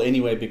powerful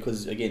anyway,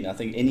 because again, I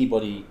think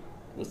anybody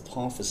with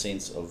half a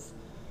sense of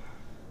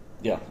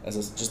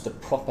just the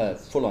proper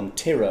full-on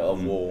terror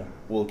of war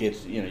will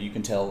get, you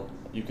can tell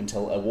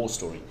a war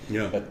story.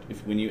 Yeah. But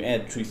when you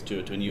add truth to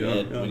it, when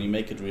you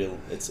make it real,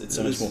 it's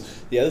so much more.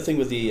 The other thing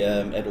with the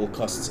at all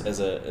costs as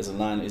a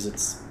line is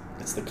it's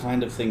the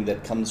kind of thing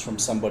that comes from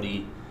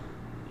somebody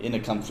in a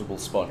comfortable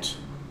spot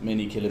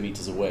many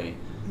kilometers away.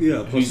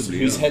 Yeah, possibly.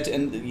 Who's had,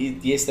 and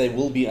yes, they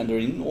will be under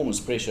enormous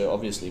pressure,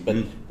 obviously,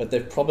 but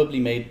they've probably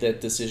made that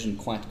decision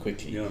quite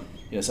quickly.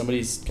 Yeah.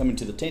 Somebody's come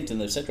into the tent and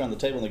they've sat around the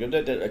table and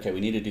they go, okay, we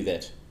need to do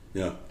that.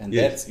 Yeah. And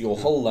that's your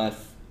whole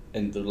life,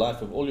 and the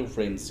life of all your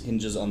friends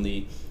hinges on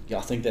I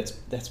think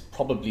that's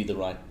probably the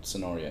right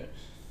scenario.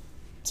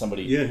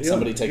 Somebody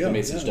take the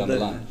message down the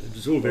line.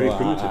 It's all very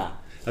primitive.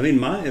 I mean,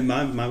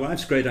 my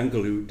wife's great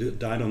uncle, who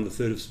died on the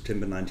 3rd of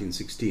September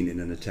 1916 in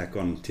an attack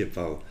on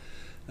Thiepval,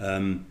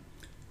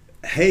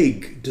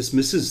 Haig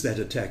dismisses that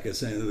attack as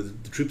saying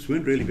the troops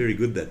weren't really very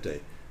good that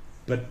day.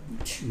 But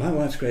my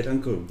wife's great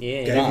uncle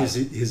gave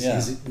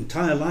his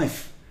entire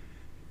life,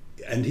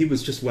 and he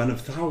was just one of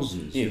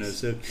thousands. Yes.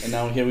 So, and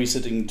now here we're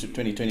sitting,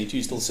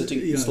 2022, still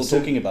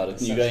talking about it,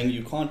 and you're going,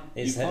 you can't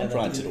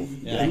write it off.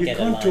 And you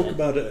can't talk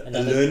about a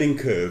learning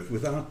curve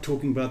without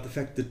talking about the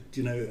fact that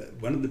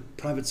one of the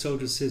private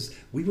soldiers says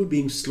we were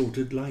being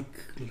slaughtered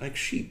like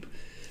sheep.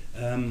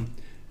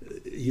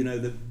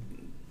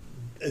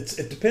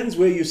 It depends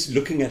where you're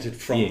looking at it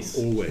from. Yes.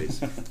 Always.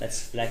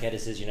 That's Blackadder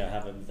says,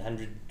 have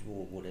 100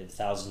 or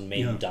 1,000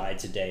 men died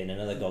today in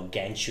another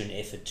gargantuan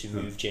effort to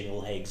move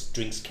General Haig's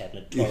drinks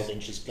cabinet 12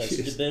 inches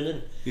closer to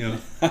Berlin. Yeah.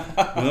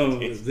 Well,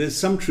 there's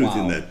some truth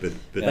in that, but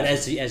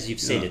as you've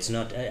said, it's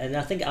not. And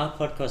I think our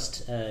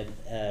podcast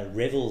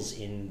revels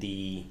in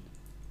the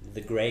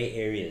grey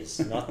areas,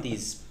 not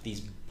these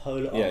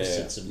polar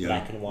opposites of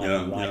black and white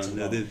and right and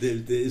wrong.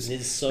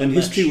 There's so and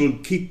much. History will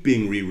keep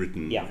being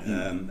rewritten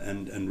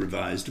and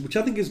revised, which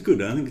I think is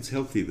good. I think it's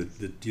healthy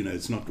that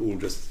it's not all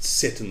just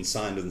set and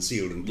signed and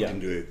sealed and put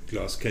into a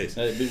glass case.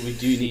 But we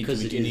do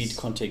need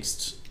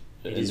context,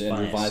 and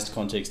revised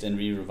context and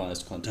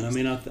re-revised context. And I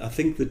mean, I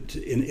think that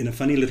in a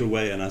funny little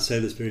way, and I say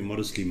this very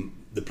modestly,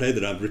 the play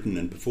that I've written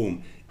and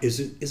performed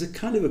is a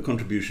kind of a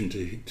contribution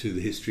to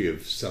the history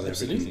of South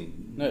Absolutely.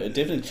 African. No,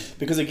 definitely.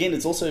 Because again,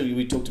 it's also,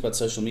 we talked about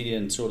social media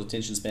and short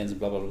attention spans and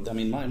blah, blah, blah. I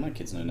mean, my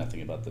kids know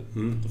nothing about the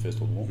First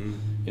World War,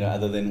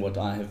 other than what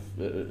I have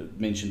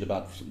mentioned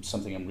about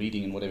something I'm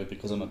reading and whatever,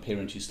 because I'm a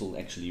parent who's still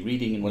actually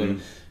reading and whatever.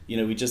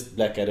 We just,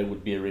 Blackadder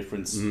would be a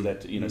reference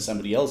that,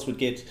 somebody else would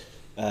get.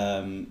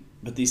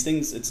 But these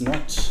things, it's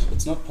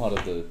not part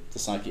of the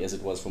psyche as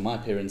it was for my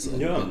parents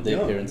and their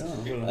parents.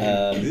 Yeah.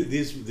 Well,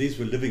 these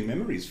were living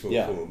memories for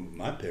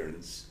my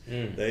parents.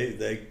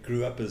 They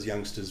grew up as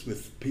youngsters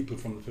with people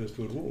from the First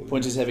World War.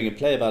 Point is, having a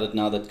play about it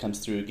now that comes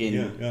through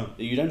again. Yeah.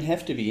 You don't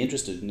have to be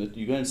interested in it.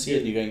 You go and see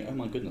it, and you're going, oh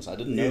my goodness, I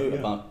didn't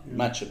know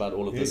much about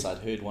all of this. I'd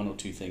heard one or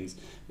two things.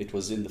 It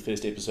was in the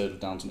first episode of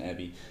Downton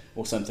Abbey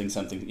or something,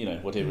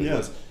 whatever it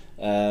was.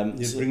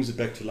 It brings it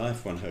back to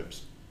life, one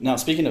hopes. Now,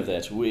 speaking of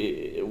that,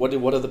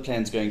 what are the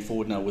plans going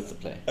forward now with the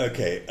play?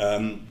 Okay,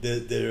 I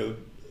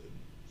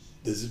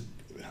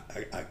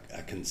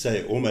can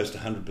say almost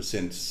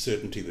 100%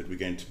 certainty that we're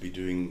going to be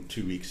doing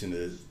 2 weeks in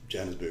the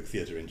Johannesburg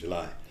Theatre in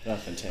July. Oh,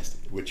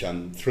 fantastic. Which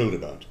I'm thrilled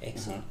about.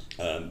 Excellent.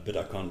 But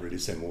I can't really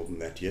say more than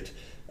that yet.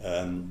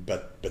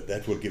 But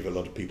that will give a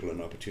lot of people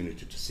an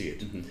opportunity to see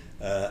it.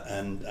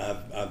 And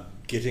I'm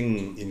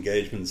getting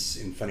engagements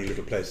in funny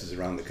little places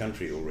around the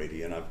country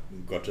already, and I've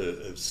got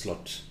a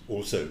slot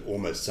also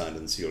almost signed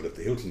and sealed at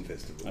the Hilton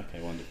Festival.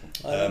 Okay, wonderful.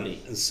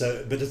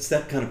 But it's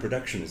that kind of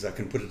production, is I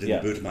can put it in the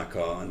boot of my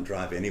car and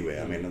drive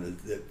anywhere. I mean,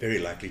 they're very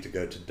likely to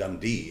go to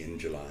Dundee in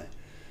July.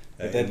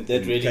 That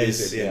really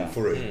is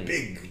for a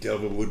big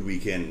Delverwood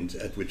weekend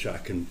at which I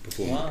can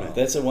perform the play.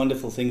 That's a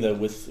wonderful thing though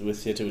with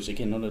theatre, which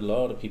again not a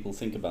lot of people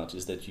think about,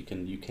 is that you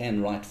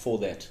can write for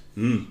that,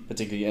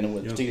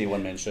 particularly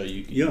one man show.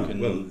 You can.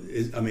 Well,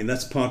 I mean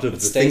that's part of the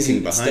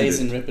thinking behind it. It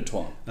stays in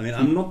repertoire. I mean,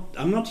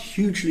 I'm not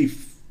hugely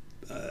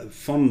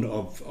fond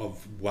of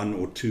one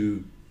or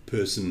two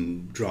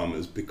person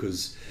dramas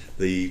because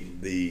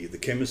the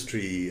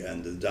chemistry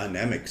and the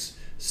dynamics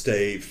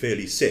stay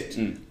fairly set.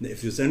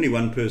 If there's only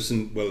one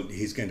person, well,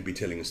 he's going to be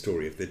telling a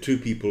story. If there are two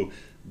people,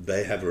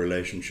 they have a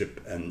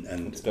relationship, and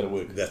it's got to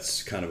work.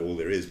 That's kind of all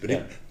there is.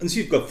 But once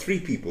you've got three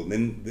people,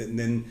 then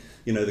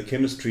the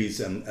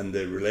chemistries and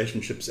the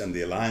relationships and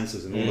the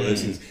alliances and all of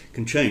those things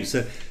can change.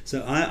 So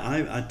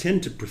I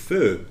tend to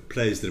prefer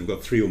plays that have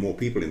got three or more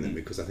people in them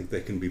because I think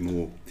they can be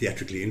more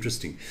theatrically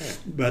interesting.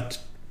 But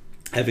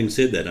having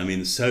said that, I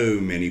mean, so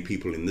many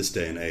people in this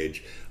day and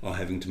age are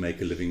having to make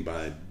a living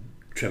by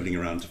travelling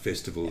around to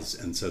festivals,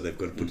 and so they've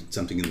got to put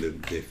something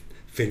in their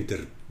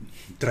Fender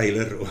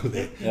trailer or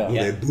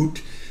their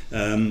boot,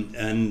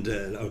 and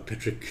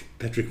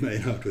Patrick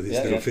Maynard with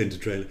his little Fender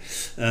trailer,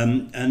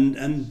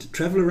 and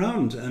travel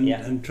around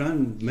and try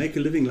and make a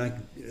living like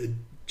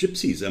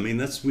gypsies. I mean,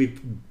 we've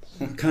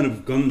kind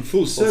of gone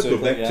full circle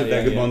back to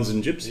vagabonds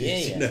and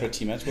gypsies. Yeah,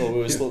 pretty much. Well,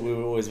 we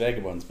were always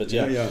vagabonds, but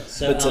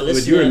So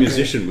but you're a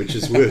musician, which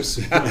is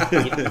worse.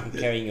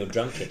 Carrying your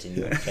drum kit in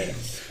your trailer.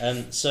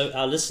 So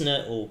our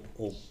listener, or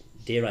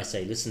dare I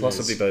say listeners,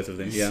 possibly both of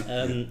them,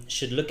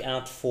 should look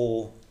out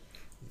for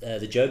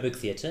the Joburg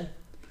Theatre.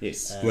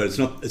 Yes. Well, it's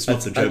not the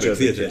Joburg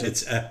Theatre.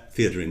 It's a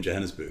theatre in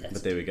Johannesburg.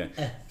 But there we go.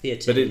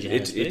 Theatre in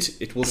Johannesburg.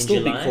 It will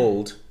still be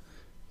called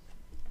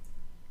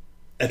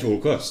At All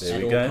Costs.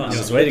 There we go. I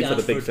was waiting for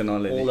the big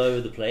finale. All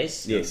over the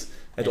place. Yes.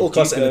 At All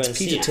Costs, and it's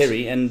Peter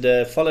Terry, and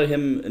follow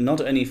him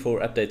not only for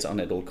updates on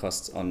At All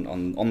Costs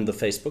on the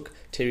Facebook,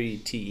 Terry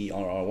Terry,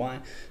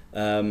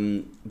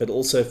 but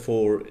also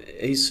for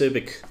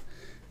acerbic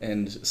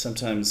and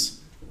sometimes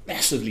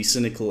massively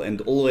cynical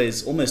and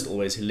almost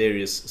always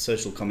hilarious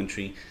social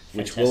commentary,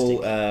 which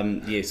will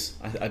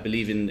I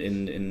believe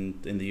in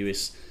the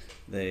US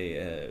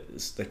they're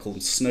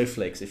called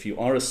snowflakes. If you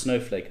are a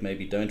snowflake,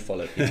 maybe don't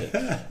follow Peter.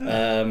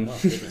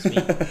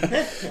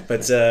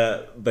 But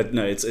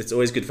no, it's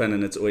always good fun,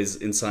 and it's always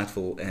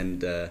insightful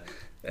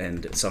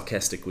and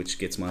sarcastic, which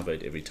gets my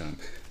vote every time.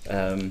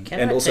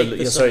 And also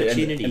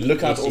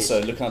look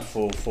out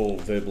for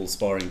verbal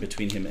sparring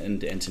between him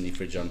and Anthony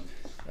Fridjon,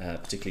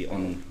 particularly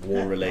on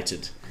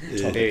war-related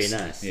topics. Very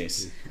nice.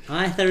 Yes.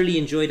 I thoroughly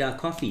enjoyed our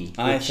coffee.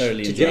 I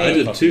thoroughly enjoyed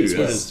it. I did too. It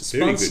was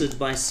sponsored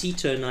by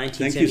Cito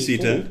 1974. Thank you,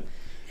 Cito.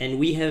 And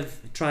we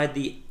have tried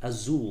the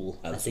Azul.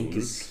 I think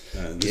this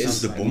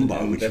is the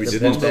Bomba, which we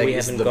didn't. Bomba we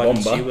haven't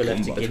gotten to. We'll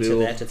have to get to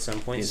that at some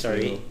point.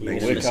 Sorry, we'll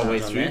work our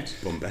way through.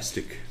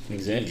 Bombastic.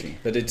 Exactly.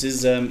 But it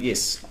is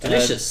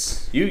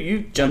delicious.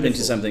 You jump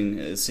into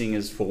something, seeing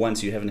as for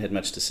once you haven't had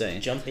much to say.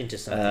 Jump into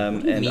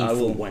something. And I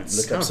will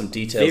look up some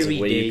details of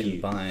where you can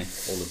buy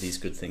all of these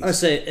good things. Oh,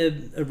 so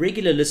a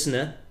regular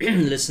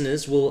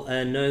listeners will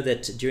know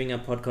that during our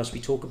podcast we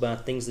talk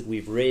about things that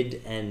we've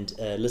read and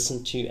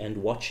listened to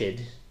and watched.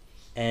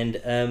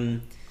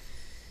 And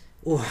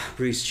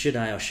Bruce, should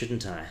I or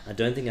shouldn't I? I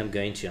don't think I'm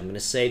going to. I'm going to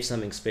save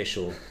something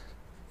special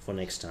for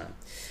next time.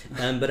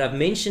 But I've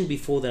mentioned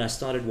before that I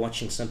started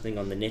watching something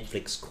on the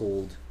Netflix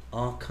called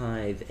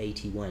Archive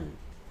 81.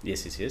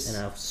 Yes. And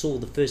I saw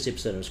the first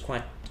episode and was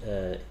quite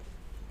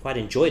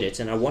enjoyed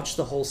it. And I watched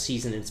the whole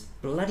season, and it's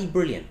bloody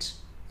brilliant.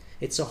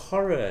 It's a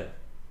horror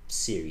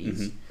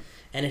series,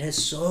 and it has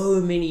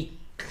so many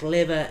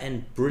clever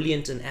and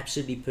brilliant and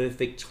absolutely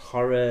perfect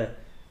horror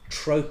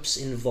tropes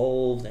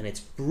involved, and it's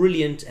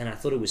brilliant, and I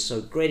thought it was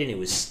so great, and it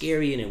was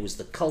scary, and it was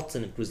the cult,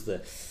 and it was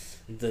the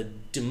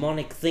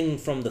demonic thing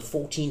from the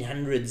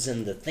 1400s,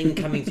 and the thing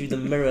coming through the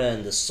mirror,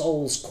 and the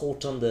souls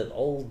caught on the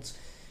old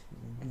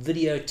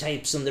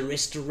videotapes, and the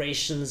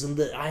restorations, and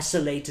the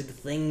isolated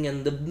thing,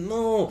 and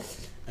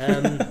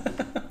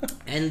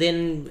and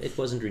then it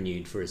wasn't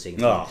renewed for a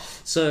second.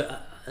 So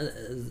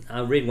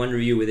I read one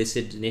review where they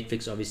said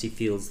Netflix obviously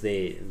feels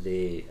their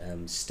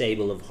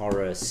stable of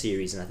horror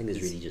series, and I think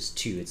there's really just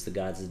two. It's the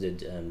guys that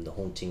did The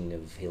Haunting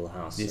of Hill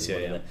House,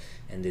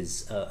 and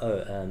there's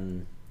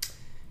brand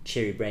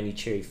new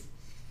cherry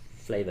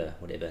flavor,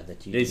 whatever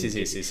that you. Yes.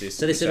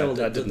 So they said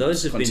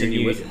those have been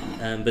renewed,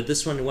 but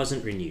this one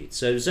wasn't renewed.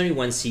 So it was only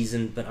one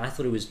season, but I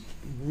thought it was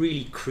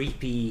really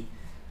creepy,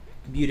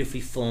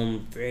 beautifully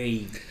filmed,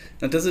 very.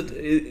 Now,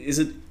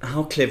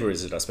 how clever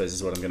is it, I suppose,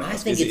 is what I'm going to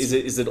ask.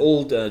 Is it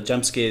all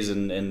jump scares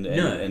and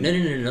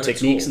no,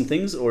 techniques and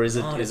things, or is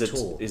it? Not at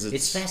all.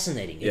 It's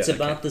fascinating. It's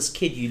about this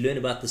kid. You learn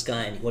about this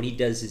guy, and what he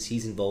does is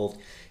he's involved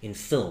in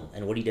film,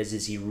 and what he does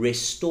is he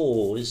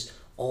restores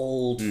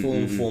old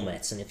film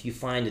formats, and if you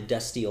find a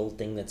dusty old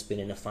thing that's been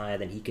in a fire,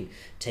 then he can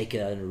take it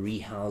out and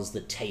rehouse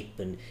the tape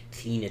and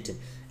clean it,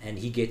 and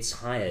he gets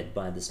hired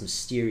by this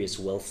mysterious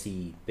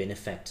wealthy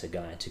benefactor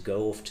guy to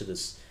go off to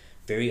this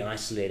very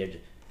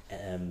isolated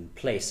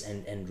place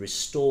and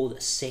restore a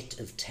set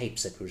of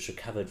tapes that was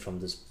recovered from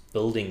this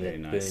building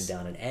that burned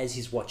down. And as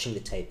he's watching the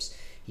tapes,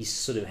 he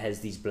sort of has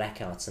these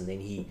blackouts, and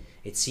then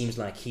it seems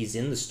like he's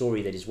in the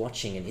story that he's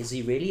watching, and is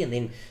he really?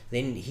 And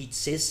then he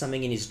says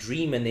something in his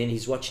dream, and then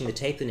he's watching the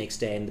tape the next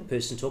day, and the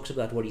person talks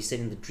about what he said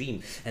in the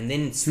dream, and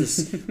then it's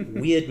this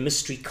weird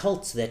mystery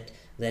cult that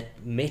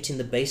met in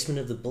the basement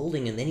of the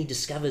building, and then he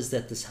discovers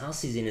that this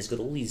house he's in has got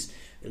all these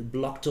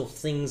blocked off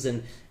things,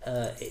 and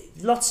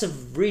lots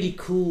of really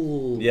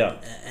cool. Yeah.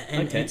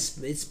 And Okay.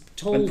 it's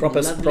told And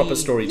proper lovely,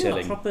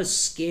 storytelling. Yeah, proper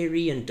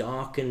scary and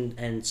dark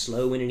and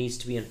slow when it needs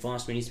to be and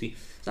fast when it needs to be.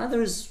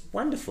 Neither is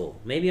wonderful.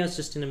 Maybe I was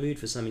just in a mood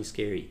for something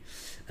scary.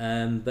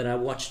 But I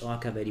watched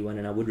Archive 81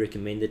 and I would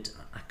recommend it.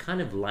 I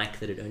kind of like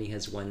that it only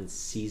has one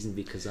season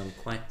because I'm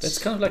quite... That's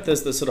kind of like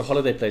those the sort of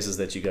holiday places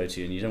that you go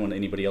to and you don't want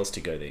anybody else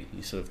to go there.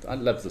 You sort of, I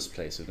love this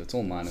place and it's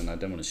all mine and I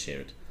don't want to share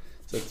it.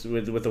 So it's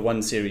with the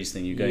one series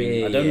thing, you're going,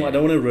 Yeah, I don't want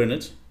to ruin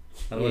it.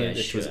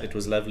 Sure. It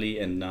was lovely,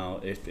 and now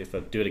if I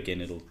do it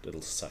again,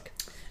 it'll suck.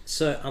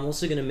 So I'm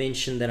also going to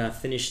mention that I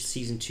finished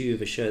season 2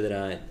 of a show that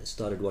I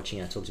started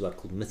watching. I talked about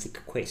called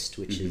Mythic Quest,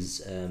 which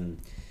is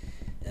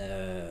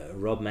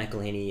Rob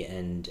McElhenney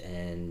and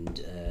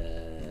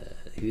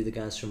who are the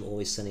guys from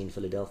Always Sunny in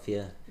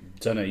Philadelphia?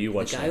 Don't know. You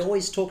watch The guy that.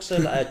 always talks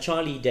so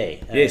Charlie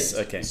Day. Yes.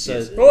 Okay. So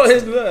yes.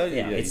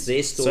 it's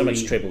their story. So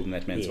much treble in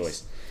that man's Yes.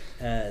 voice.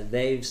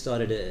 They've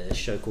started a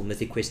show called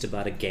Mythic Quest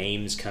about a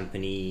games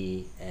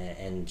company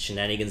and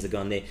shenanigans that go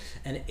on there,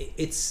 and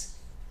it's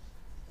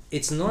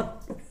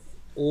not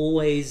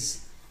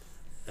always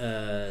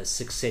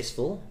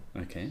successful.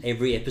 Okay.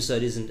 Every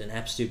episode isn't an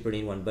absolute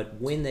brilliant one, but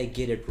when they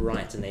get it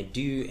right and they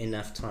do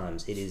enough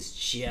times, it is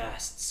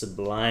just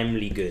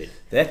sublimely good.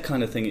 That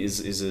kind of thing is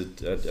I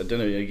don't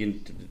know. Again,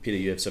 Peter,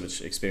 you have so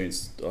much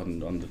experience on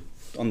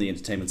the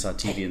entertainment side,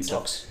 TV and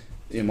stuff.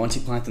 Yeah, Monty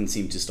Python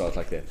seemed to start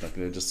like that. Like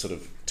they just sort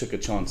of took a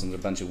chance on a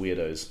bunch of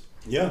weirdos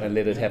and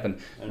let it happen,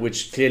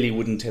 which clearly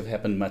wouldn't have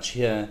happened much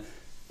here.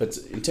 But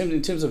in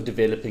terms of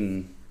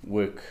developing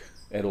work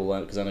at all,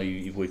 because I know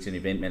you've worked in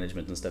event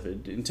management and stuff.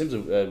 In terms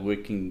of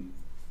working,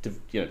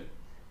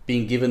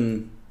 being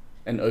given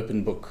an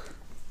open book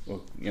or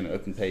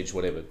open page,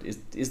 whatever,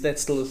 is that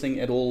still a thing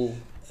at all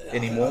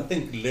anymore? I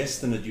think less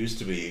than it used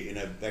to be.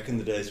 Back in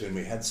the days when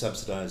we had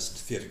subsidised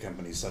theatre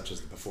companies such as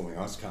the Performing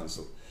Arts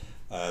Council.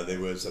 There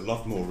was a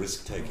lot more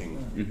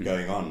risk-taking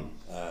going on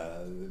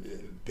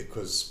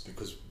because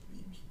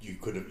you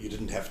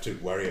didn't have to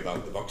worry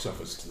about the box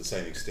office to the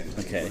same extent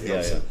as everybody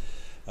else.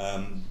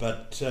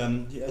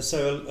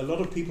 So a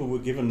lot of people were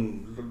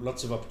given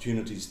lots of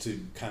opportunities to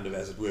kind of,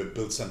 as it were,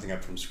 build something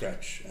up from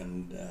scratch,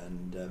 and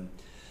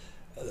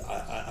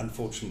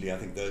unfortunately, I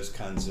think those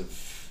kinds of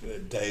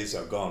days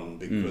are gone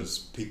because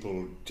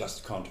people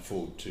just can't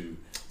afford to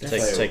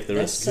take the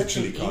risk.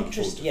 Literally can't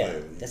afford to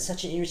fail. That's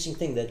such an interesting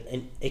thing that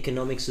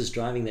economics is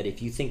driving that.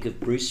 If you think of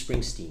Bruce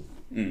Springsteen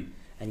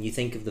and you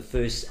think of the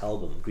first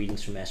album,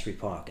 Greetings from Asbury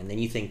Park, and then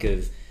you think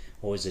of,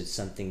 or is it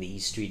something, the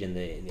East Street and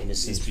the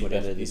Innocents,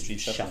 whatever, the Street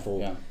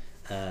Shuffle,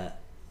 and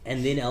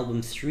then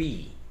album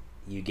 3,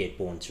 you get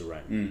Born to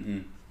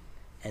Run.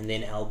 And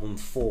then album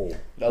 4,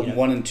 album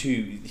 1 and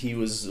 2,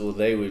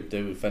 they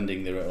were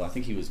funding their own. I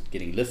think he was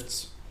getting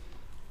lifts.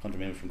 I can't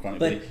remember from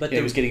Chronic, but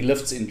he was getting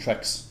lifts in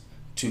trucks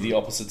to the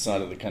opposite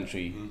side of the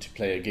country to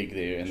play a gig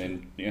there, and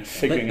then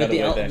figuring out a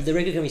way back. The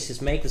record company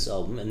says make this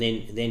album, and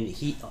then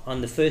he on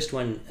the first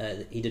one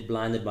he did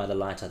Blinded by the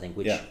Light, I think,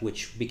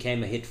 which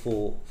became a hit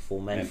for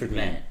Manfred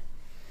Mann,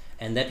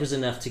 and that was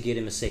enough to get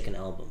him a second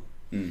album.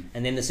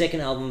 And then the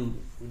second album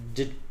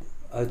did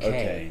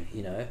okay.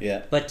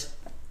 But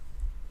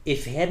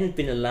if he hadn't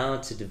been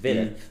allowed to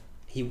develop,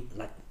 he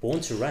Born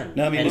to Run.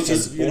 No, I mean, and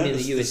born in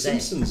the USA. The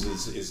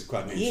Simpsons is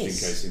quite an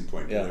interesting case in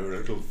point. Yeah. There were a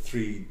little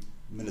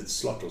 3-minute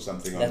slot or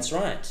something. That's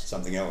on right.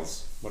 Something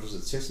else. What was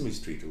it? Sesame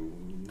Street?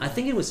 I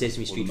think it was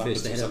Sesame Street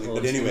first. They had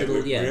but anyway,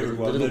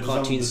 the little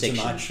cartoon section.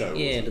 Tonight Show.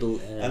 Yeah, little.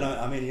 And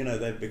I mean,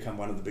 they've become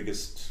one of the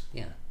biggest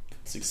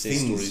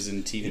success stories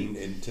in TV.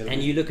 In television.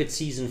 And you look at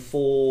season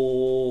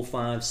 4,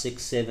 5,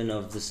 6, 7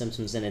 of The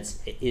Simpsons, and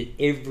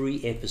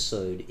every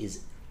episode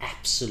is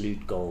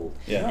absolute gold.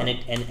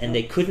 And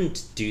they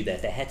couldn't do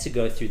that. They had to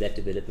go through that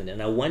development,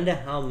 and I wonder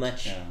how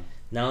much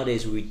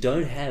nowadays we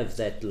don't have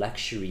that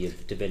luxury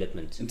of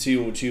development. And to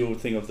your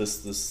thing of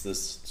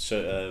this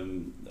show,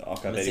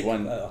 Archive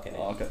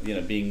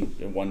 81,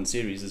 being one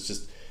series, is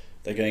just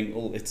they're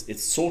going,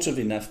 it's sort of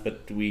enough,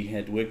 but we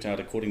had worked out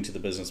according to the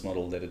business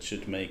model that it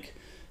should make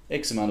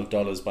X amount of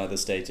dollars by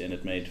this date, and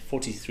it made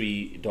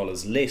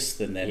 $43 less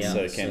than that,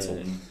 so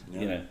cancelled.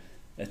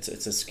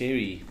 It's a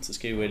scary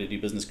way to do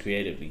business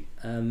creatively.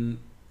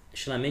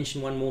 Shall I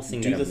mention one more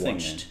thing Do that the I've thing,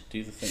 watched? man.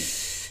 Do the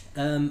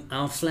thing.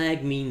 Our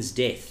Flag Means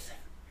Death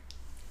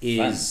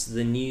is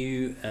the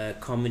new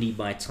comedy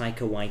by Taika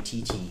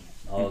Waititi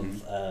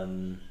of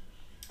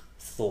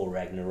Thor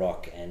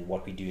Ragnarok and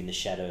What We Do in the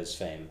Shadows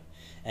fame.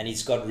 And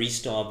he's got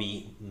Rhys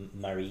Darby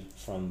Murray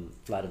from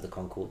Flight of the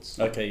Conchords.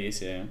 Okay,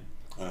 yes, yeah.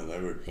 Oh, they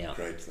were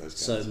great, those guys.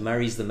 So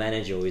Murray's the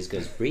manager, always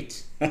goes,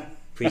 Brett,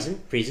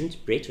 present,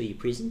 Brett, are you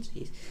present?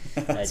 Yes.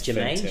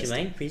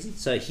 Jermaine, present.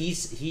 So he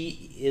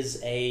is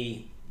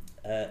a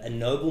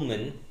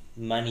nobleman,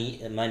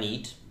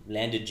 moneyed,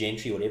 landed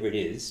gentry, whatever it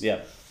is,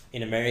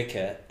 in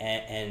America,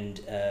 and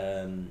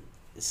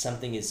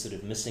something is sort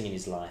of missing in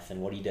his life,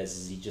 and what he does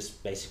is he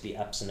just basically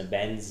ups and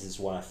abandons his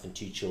wife and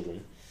 2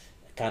 children,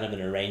 kind of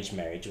an arranged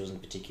marriage,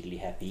 wasn't particularly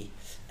happy,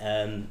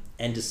 and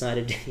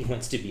decided he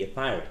wants to be a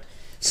pirate.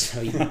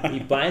 So he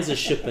buys a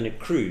ship and a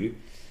crew,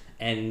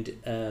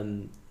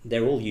 and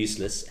they're all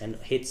useless, and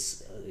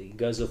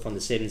goes off on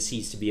the seven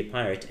seas to be a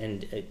pirate,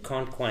 and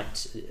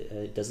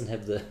doesn't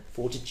have the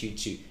fortitude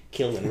to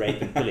kill and rape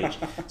and pillage.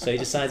 So he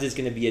decides he's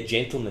going to be a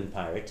gentleman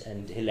pirate,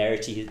 and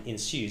hilarity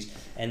ensues.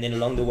 And then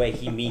along the way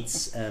he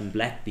meets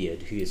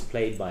Blackbeard, who is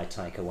played by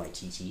Taika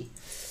Waititi,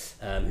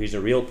 who's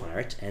a real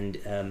pirate,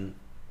 and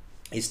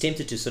is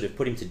tempted to sort of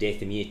put him to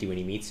death immediately when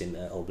he meets him,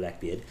 old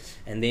Blackbeard,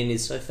 and then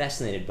is so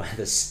fascinated by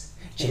this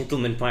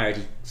gentleman pirate,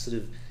 he sort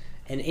of...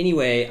 And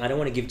anyway, I don't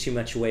want to give too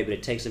much away, but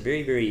it takes a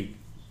very, very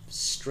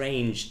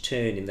strange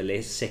turn in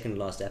the second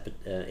last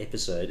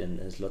episode, and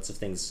there's lots of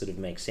things sort of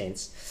make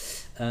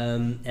sense.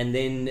 And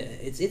then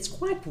it's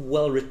quite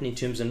well written in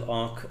terms of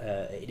arc.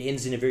 It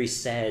ends in a very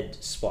sad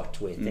spot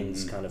where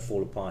things kind of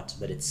fall apart,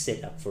 but it's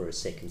set up for a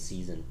second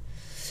season.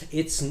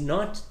 It's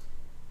not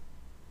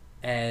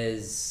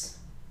as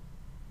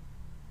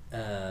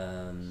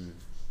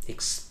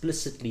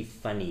explicitly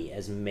funny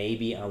as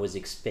maybe I was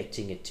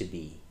expecting it to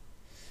be.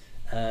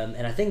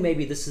 And I think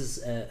maybe this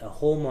is a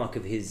hallmark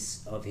of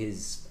his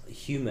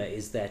humor,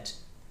 is that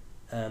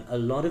a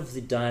lot of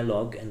the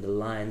dialogue and the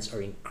lines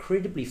are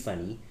incredibly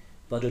funny,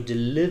 but are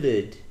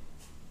delivered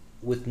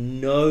with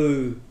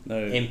no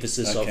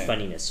emphasis of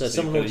funniness. So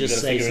someone will just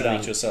say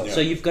something.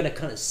 So you've got to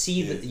kind of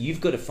see that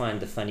you've got to find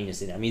the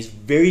funniness in it. I mean, it's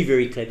very,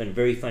 very clever and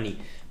very funny,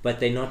 but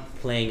they're not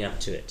playing up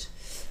to it.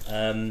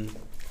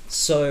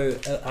 So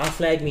Our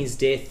Flag Means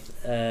Death.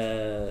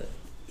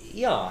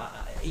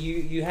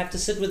 You have to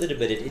sit with it a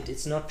bit.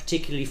 It's not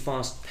particularly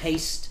fast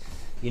paced.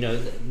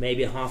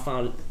 Maybe a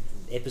half-hour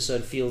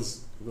episode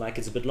feels like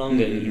it's a bit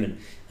longer even.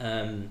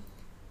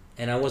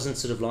 And I wasn't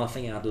sort of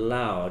laughing out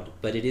loud,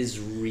 but it is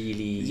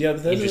really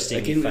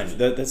interesting and funny.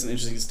 That's an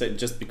interesting statement,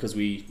 just because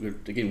we're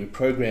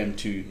programmed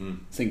to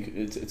think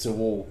it's a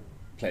war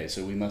play,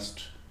 so we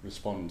must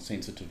respond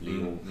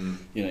sensitively or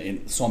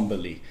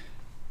somberly,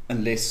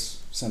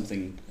 unless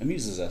something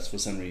amuses us for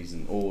some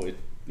reason, or it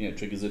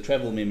triggers a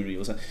travel memory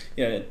or something.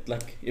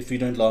 Like if we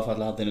don't laugh out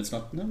loud, then it's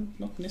not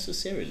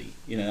necessarily.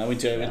 I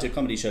went to a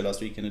comedy show last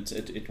week, and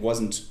it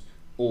wasn't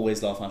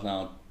always laugh out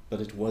loud,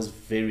 but it was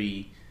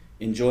very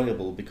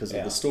enjoyable because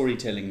of the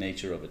storytelling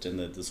nature of it and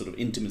the sort of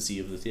intimacy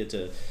of the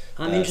theatre.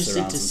 I'm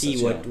interested to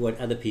see what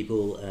other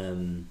people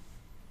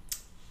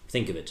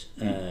think of it.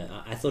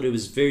 I thought it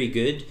was very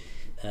good.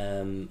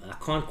 I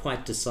can't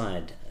quite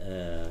decide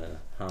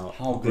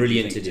how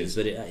brilliant it is,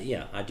 but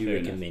I do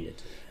recommend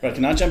it. Right,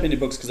 can I jump into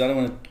books, because I don't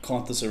want to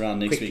cart this around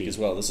next week as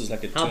well. This is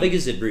like How big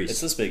is it, Bruce?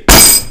 It's this big.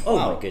 Oh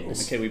wow. My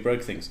goodness. Okay, we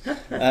broke things.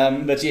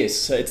 But yes,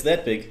 so it's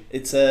that big.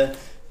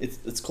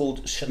 It's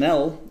called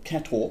Chanel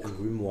Catwalk.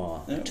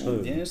 Grimoire.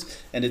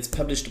 Yes, and it's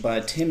published by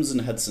Thames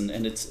and Hudson,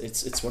 and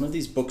it's one of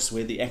these books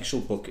where the actual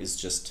book is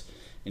just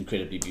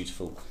incredibly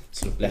beautiful.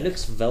 Sort of black. It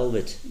looks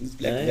velvet.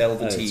 Black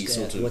velvety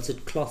sort of. What's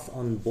it? Cloth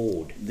on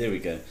board. There we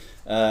go.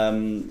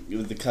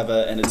 With the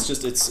cover, and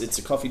it's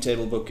a coffee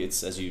table book.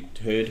 It's, as you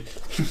heard.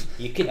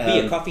 You could be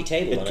a coffee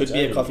table. It could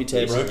be a coffee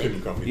table.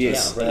 Broken coffee table.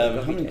 Yes.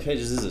 Yeah, how many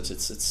pages is it?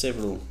 It's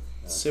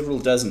several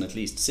dozen at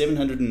least.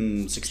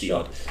 760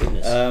 odd.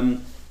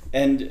 Goodness.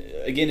 And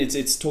again,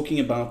 it's talking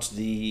about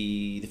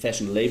the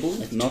fashion label,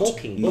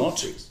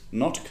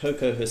 not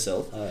Coco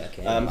herself. Oh,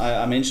 okay.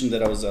 I mentioned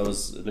that I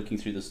was looking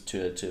through this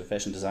to a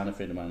fashion designer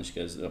friend of mine, and she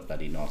goes, "Oh,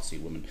 bloody Nazi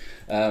woman."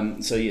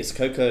 So yes,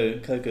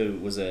 Coco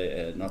was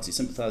a Nazi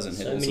sympathizer and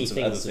had all sorts of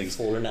other things. So many things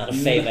have fallen out of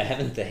favour,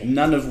 haven't they?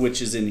 None of which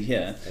is in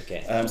here.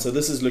 Okay. So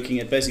this is looking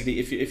at basically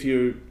if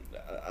you're.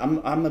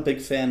 I'm a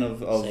big fan of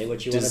Say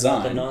what you design.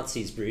 want about the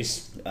Nazis,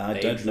 Bruce. I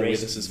don't know where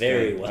this is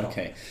very going. well.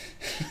 Okay.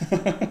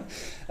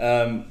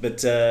 But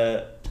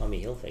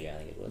Tommy Hilfiger, I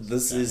think it was.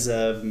 This is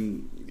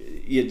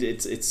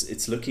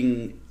it's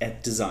looking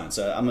at design.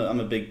 So I'm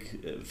a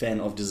big fan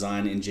of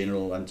design in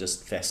general. I'm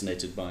just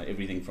fascinated by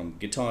everything from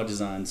guitar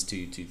designs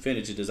to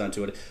furniture design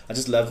to what I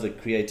just love the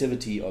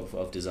creativity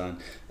of design.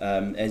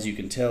 As you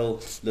can tell,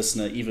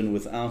 listener, even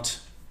without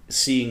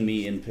seeing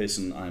me in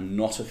person, I'm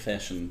not a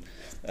fashion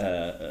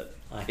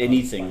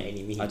anything.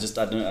 I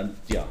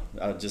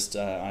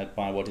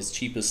buy what is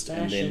cheapest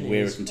and then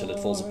wear it until it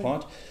falls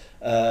apart.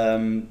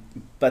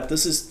 But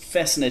this is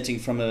fascinating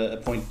from a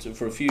point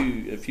for a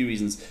few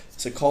reasons.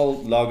 So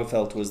Karl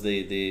Lagerfeld was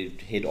the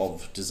head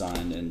of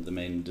design and the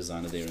main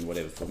designer there and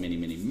whatever for many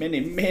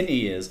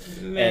years.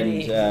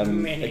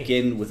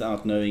 Again,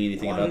 without knowing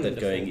anything about that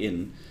going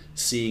in,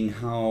 seeing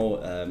how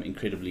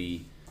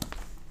incredibly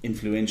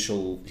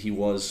influential he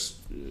was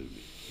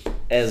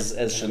as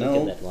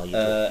Chanel,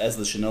 as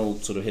the Chanel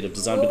sort of head of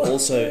design, but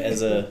also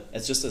as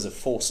a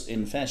force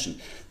in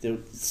fashion. There were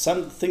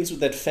some things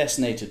that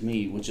fascinated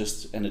me were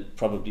just, and it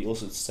probably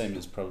also the same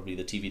as probably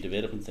the TV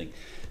development thing.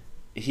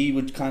 He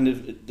would kind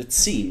of, it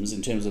seems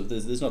in terms of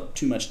there's not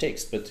too much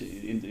text, but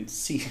it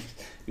seems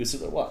he was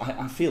well,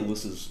 I feel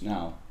this is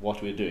now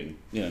what we're doing,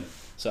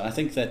 So I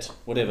think that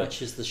whatever. How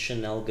much is the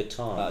Chanel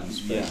guitar?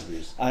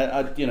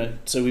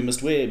 So we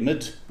must wear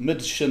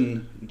mid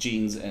shin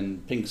jeans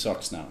and pink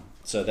socks now.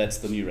 So that's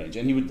the new range,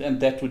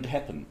 and that would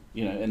happen,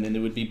 and then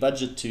there would be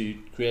budget to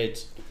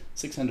create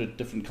 600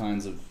 different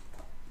kinds of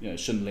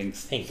shin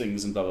length Pink.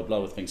 things and blah blah blah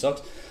with pink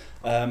socks.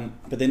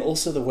 But then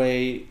also the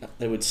way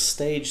they would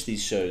stage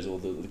these shows or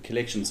the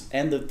collections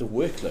and the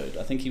workload.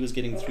 I think he was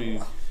getting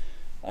through,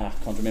 I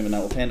can't remember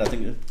now offhand, I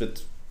think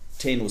but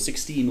 10 or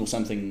 16 or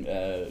something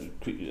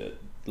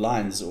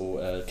lines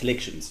or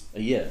collections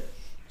a year.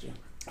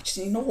 Which is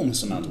an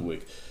enormous amount of work.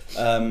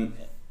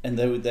 And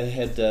they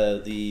had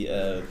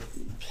the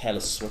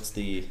palace, what's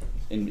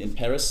in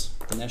Paris,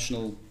 the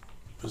National...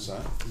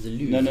 Versailles? The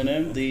Louvre.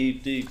 No.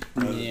 The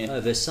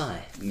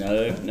Versailles. No,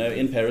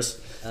 in Paris.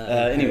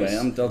 Anyway,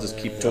 I'll just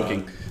keep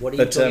talking. What are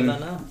you talking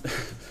about now?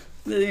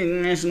 The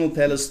National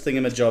Palace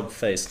thingamajob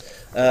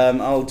face.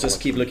 I'll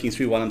just keep looking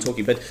through while I'm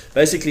talking. But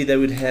basically, they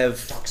would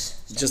have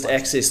just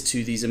access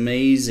to these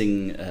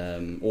amazing,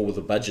 or with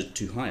a budget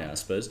too high, I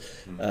suppose.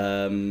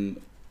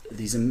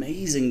 These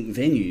amazing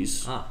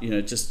venues,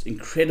 just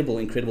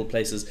incredible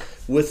places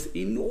with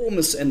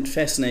enormous and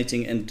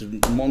fascinating and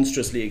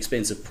monstrously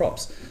expensive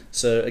props.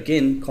 So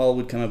again, Carl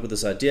would come up with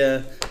this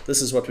idea.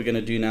 This is what we're going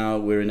to do now.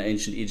 We're in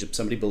ancient Egypt.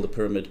 Somebody built a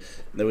pyramid.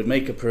 They would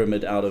make a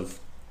pyramid out of,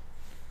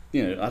 I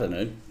don't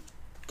know,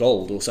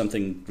 gold or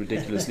something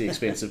ridiculously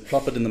expensive.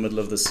 Plop it in the middle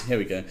of this. Here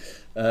we go.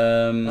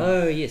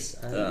 Yes.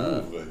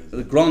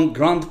 The Grand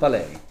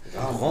Palais.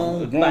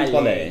 Grand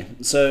Palais.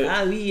 So,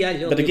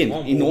 but again,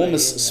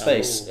 enormous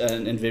space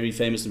and very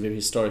famous and very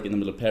historic in the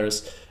middle of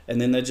Paris. And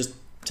then they just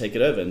take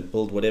it over and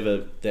build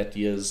whatever that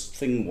year's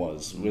thing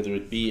was, whether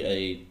it be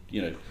a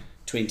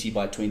 20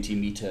 by 20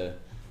 meter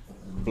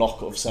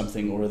block of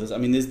something or others. I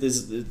mean,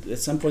 there's at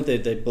some point they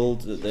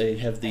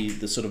have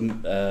the sort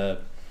of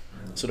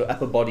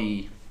upper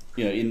body,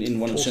 in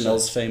one of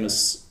Chanel's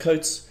famous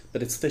coats.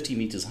 But it's 30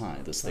 meters high,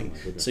 this thing.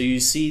 So you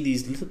see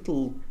these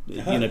little,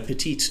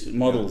 petite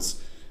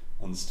models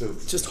on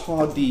stilts, just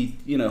hardly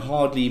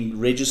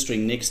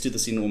registering next to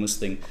this enormous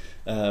thing.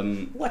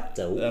 What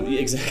the?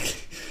 Exactly.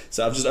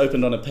 So I've just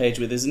opened on a page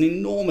where there's an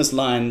enormous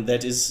line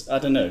that is, I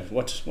don't know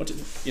what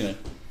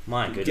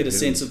My goodness. Get a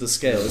sense of the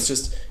scale. It's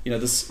just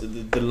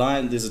the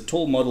line. There's a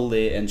tall model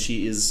there, and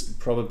she is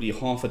probably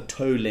half a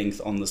toe length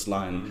on this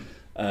line,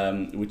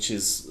 which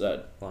is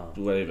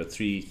whatever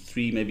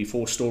 3 maybe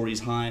 4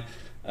 stories high.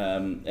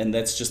 And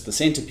that's just the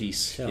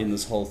centerpiece in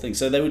this whole thing.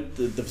 So they would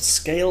the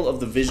scale of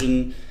the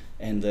vision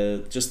and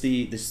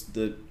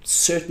the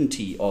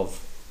certainty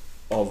of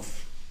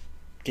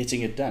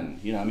getting it done.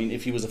 I mean,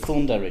 if he was a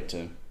film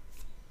director,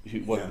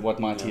 what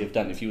might he have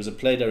done? If he was a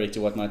play director,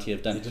 what might he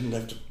have done? He didn't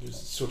have to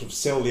sort of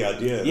sell the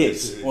idea.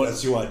 Yes,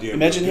 that's your idea.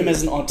 Imagine him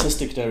as an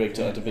artistic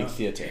director at a big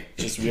theatre.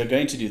 Just, we are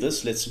going to do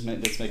this. Let's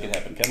make it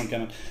happen.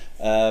 Come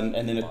on.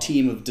 And then a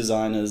team of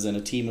designers and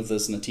a team of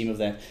this and a team of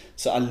that.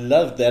 So I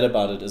loved that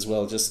about it as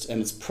well.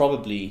 And it's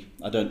probably,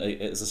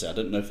 as I say, I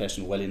don't know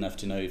fashion well enough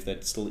to know if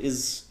that still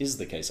is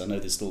the case. I know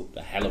there's still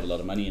a hell of a lot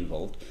of money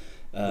involved.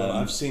 Well,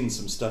 I've seen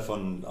some stuff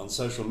on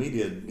social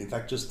media. In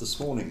fact, just this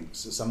morning,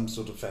 some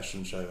sort of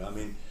fashion show. I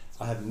mean,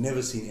 I have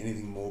never seen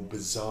anything more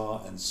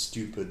bizarre and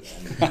stupid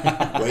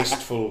and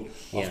wasteful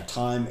of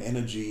time,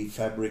 energy,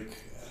 fabric.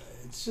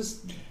 It's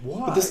just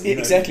why. This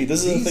is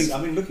the thing. I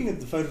mean, looking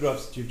at the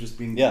photographs that you've just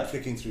been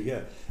flicking through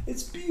here,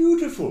 it's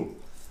beautiful.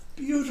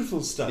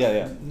 Beautiful stuff.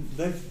 Yeah.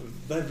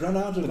 They've run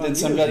out of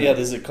ideas. Then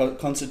there's a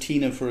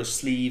concertina for a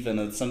sleeve and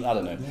I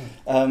don't know.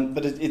 Yeah.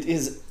 But it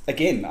is,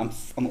 again,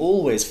 I'm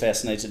always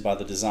fascinated by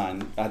the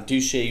design. I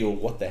do share your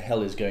what the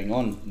hell is going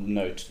on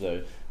note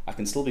though. I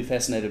can still be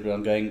fascinated,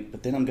 but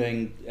then I'm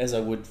going as I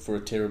would for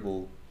a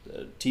terrible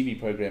TV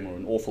program or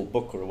an awful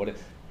book or whatever.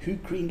 Who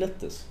greenlit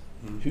this?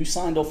 Who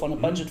signed off on a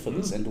budget for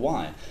this and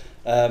why?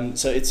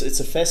 So it's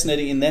a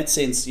fascinating in that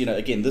sense.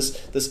 Again, this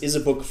is a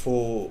book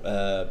for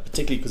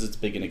particularly because it's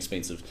big and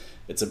expensive.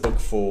 It's a book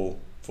for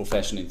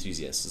fashion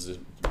enthusiasts,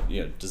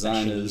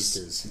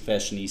 designers,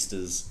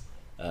 fashionistas,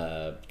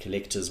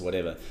 collectors,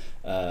 whatever,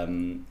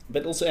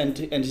 but also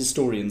and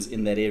historians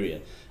in that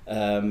area.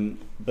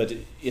 But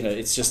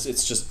it's just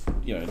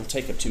it'll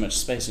take up too much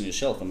space on your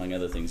shelf, among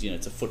other things.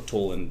 It's a foot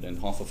tall and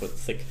half a foot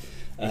thick.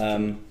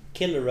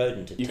 Kill a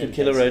rodent. You can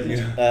kill a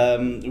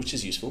rodent, which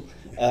is useful.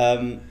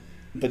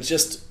 But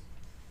just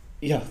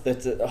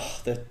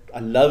that I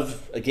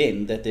love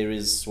again that there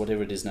is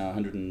whatever it is now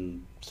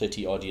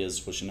 130 odd years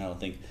for Chanel, I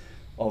think,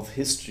 of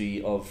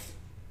history of.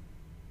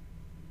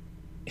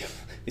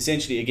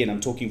 Essentially, again,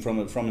 I'm talking from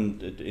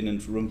in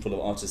a room full of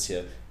artists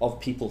here of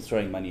people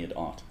throwing money at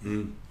art.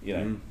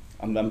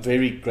 I'm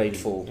very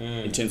grateful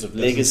in terms of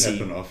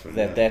legacy often,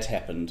 that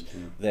happened. Yeah.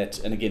 That,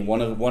 and again,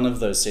 one of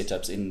those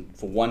setups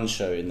for one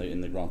show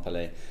in the Grand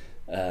Palais.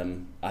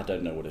 I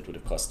don't know what it would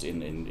have cost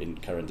in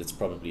current. It's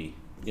probably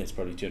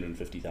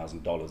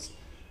 $250,000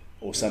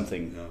 or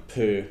something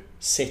per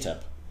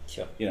setup.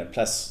 Sure.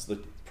 Plus the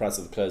price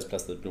of the clothes,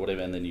 plus the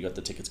whatever, and then you got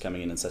the tickets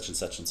coming in and such and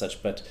such and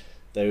such. But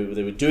they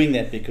were doing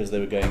that because they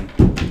were going,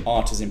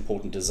 art is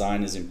important,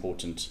 design is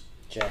important.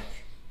 Jack.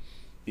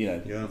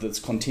 This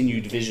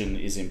continued vision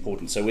is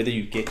important. So whether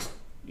you get,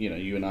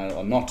 you and I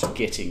are not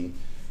getting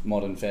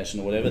modern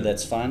fashion or whatever,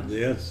 that's fine.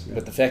 Yes.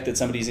 But the fact that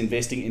somebody's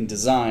investing in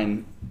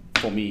design,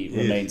 for me,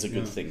 remains a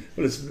good thing.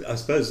 Well, I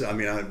suppose, I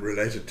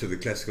relate it to the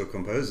classical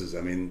composers.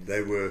 I mean,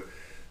 they were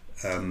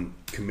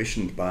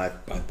commissioned by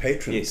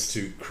patrons Yes.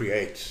 to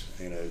create,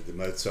 the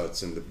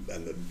Mozarts and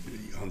the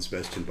Hans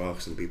Sebastian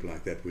Bachs and people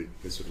like that. We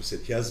sort of said,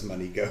 here's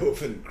money, go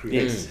off and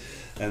create. Yes.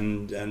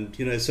 And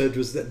so it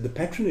was the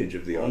patronage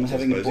of the I'm arts.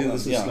 having a ball,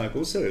 This is like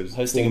also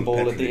hosting a form of ball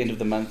at the patronage. end of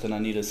the month, and I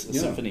need a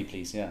symphony,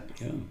 please. Yeah.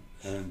 Yeah.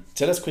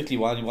 Tell us quickly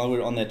while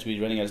we're on that,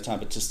 we're running out of time,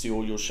 but just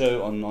your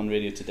show on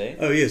Radio Today.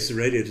 Oh yes, the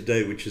Radio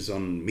Today, which is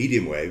on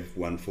medium wave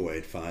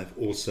 1485,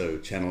 also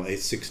channel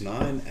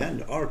 869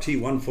 and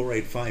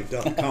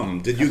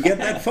RT1485.com. Did you get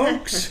that,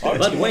 folks?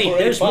 But wait,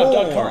 there's more.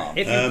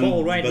 If you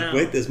call right but now.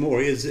 wait, there's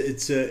more.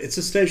 It's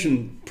a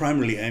station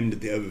primarily aimed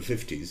at the over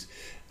 50s,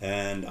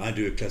 and I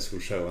do a classical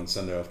show on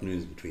Sunday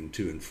afternoons between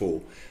 2 and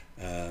 4.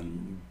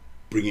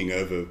 Bringing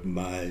over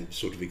my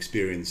sort of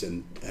experience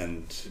and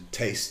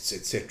tastes,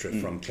 etc.,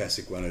 from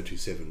Classic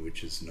 1027,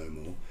 which is no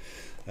more.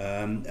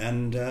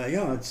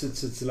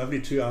 It's a lovely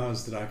 2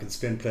 hours that I can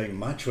spend playing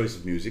my choice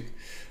of music,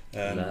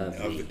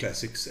 of the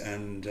classics,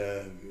 and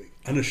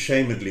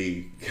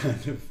unashamedly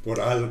kind of what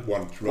I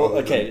want. Well,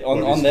 okay,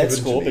 on that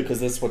score, because because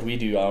that's what we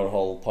do our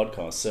whole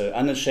podcast. So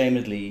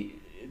unashamedly,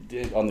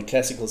 on the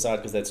classical side,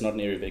 because that's not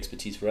an area of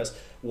expertise for us,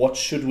 what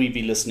should we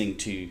be listening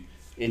to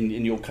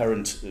in your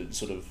current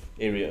sort of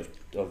area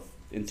of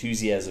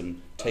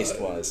enthusiasm,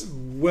 taste-wise?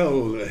 My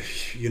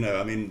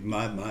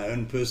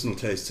own personal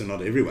tastes are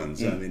not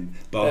everyone's. I mean,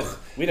 Bach,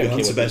 we don't care Johann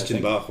what Sebastian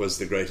people Bach was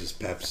the greatest,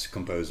 perhaps,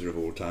 composer of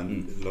all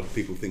time. A lot of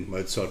people think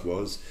Mozart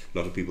was. A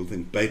lot of people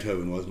think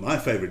Beethoven was. My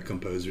favorite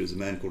composer is a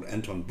man called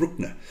Anton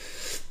Bruckner.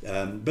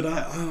 But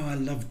I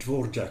love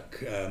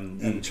Dvorak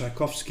and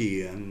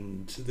Tchaikovsky,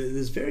 and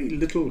there's very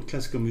little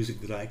classical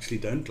music that I actually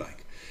don't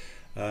like.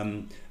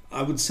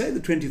 I would say the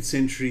 20th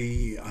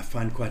century I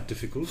find quite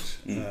difficult.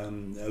 A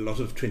lot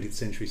of 20th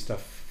century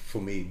stuff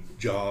for me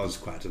jars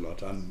quite a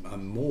lot.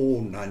 I'm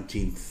more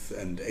 19th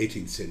and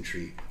 18th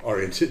century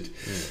oriented.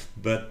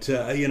 But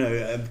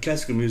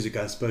classical music,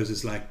 I suppose,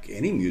 is like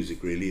any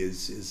music really.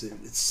 It's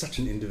such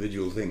an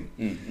individual thing.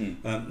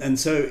 And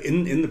so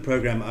in the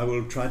program I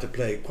will try to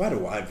play quite a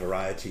wide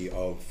variety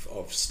of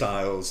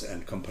styles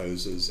and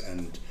composers,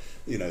 and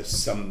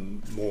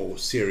some more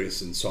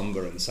serious and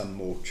somber, and some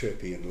more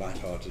chirpy and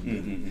lighthearted,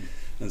 and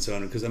so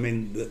on. Because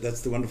that's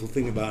the wonderful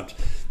thing about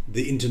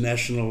the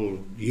international,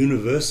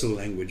 universal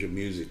language of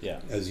music,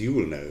 as you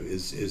will know,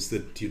 is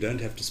that you don't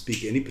have to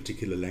speak any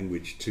particular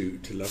language to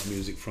love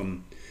music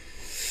from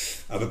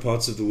other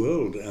parts of the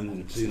world.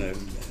 And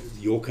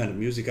your kind of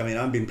music.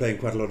 I've been playing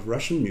quite a lot of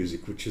Russian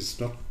music, which is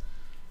not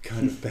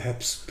kind of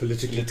perhaps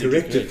politically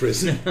correct at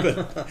present,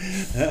 but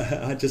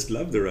I just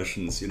love the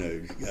Russians,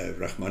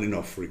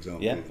 Rachmaninoff, for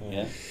example,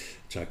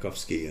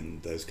 Tchaikovsky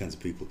and those kinds of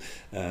people.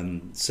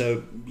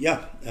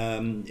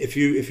 If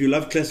you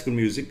love classical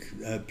music,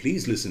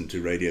 please listen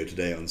to Radio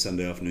Today on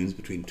Sunday afternoons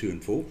between 2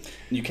 and 4.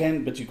 You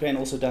can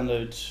also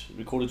download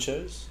recorded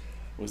shows?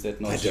 Or is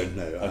that not? I don't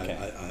know. Okay.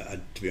 I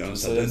to be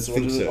honest, so I don't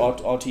think so.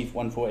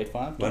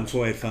 RT1485?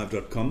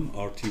 1485.com,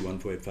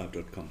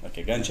 RT1485.com.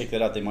 Okay, go and check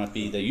that out.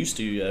 They used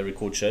to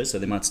record shows, so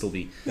there might still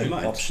be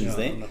options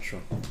there. I'm not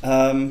sure.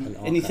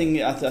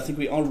 Anything? I think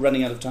we are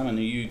running out of time. I know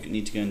you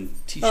need to go and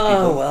teach people.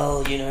 Oh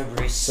well,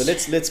 Bruce. So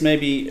let's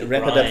maybe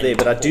wrap it up there.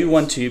 But I do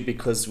want to,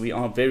 because we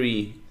are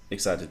very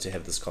excited to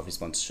have this coffee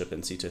sponsorship,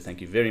 and Sito, thank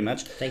you very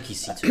much. Thank you,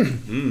 Sito.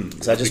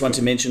 So I just want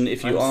to mention,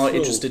 if you are thrilled.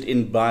 interested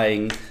in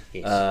buying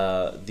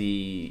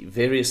the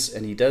various,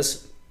 and I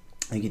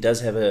think he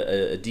does have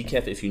a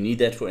decaf if you need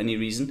that for any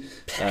reason.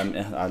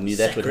 I knew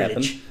that would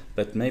happen,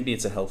 but maybe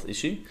it's a health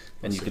issue,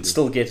 and you could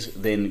still get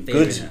then Fair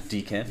good enough.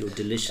 decaf. Your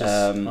delicious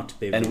hot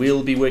beverage. And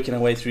we'll be working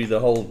our way through the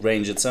whole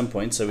range at some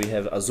point. So we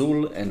have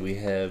Azul and we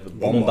have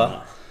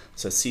Bomba.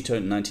 So Sito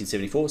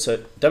 1974. So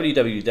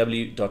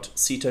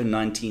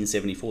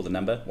www.Sito1974, the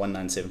number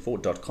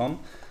 1974.com.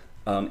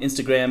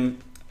 Instagram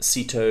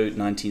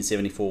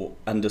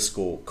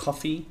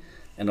Sito1974_coffee,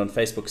 and on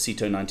Facebook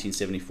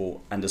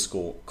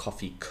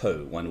Sito1974_coffee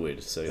co, one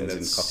word. So And as in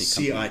that's coffee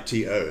company.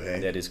 CITO, hey?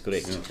 That is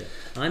correct. Yeah.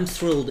 I'm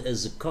thrilled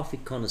as a coffee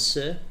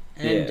connoisseur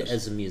and Yes.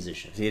 as a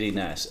musician. Very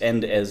nice.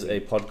 And as a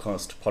And as a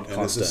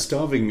podcaster.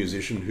 starving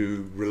musician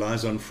who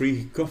relies on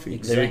free coffee.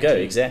 There we go,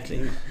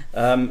 exactly.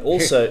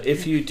 Also,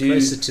 if you do,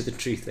 Closer to the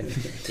truth.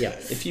 Yeah.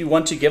 if you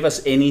want to give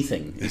us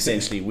anything,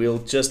 essentially, we'll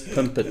just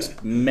pimp it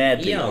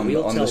madly Yeah, on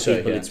we'll the tell show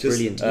people here. it's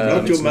brilliant.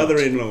 Not your it's not.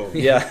 mother-in-law.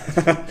 Yeah.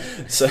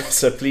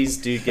 so please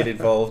do get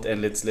involved,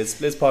 and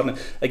let's partner.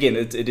 Again,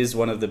 it is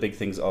one of the big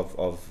things of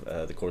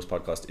the Chorus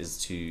podcast is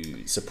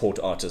to support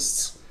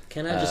artists.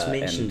 Can I just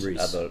mention, and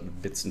Bruce, other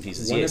bits and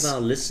pieces? one Yes. of our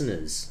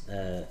listeners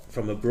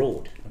from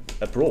abroad,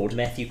 Abroad.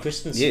 Matthew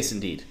Christensen, Yes,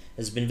 indeed.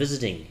 has been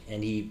visiting,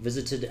 and he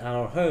visited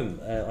our home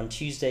on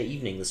Tuesday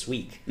evening this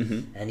week.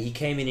 And he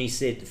came in and he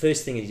said, the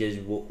first thing he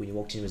did when he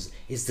walked in was,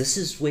 this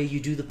is where you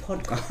do the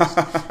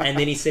podcast? And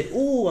then he said,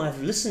 oh,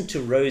 I've listened to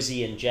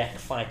Rosie and Jack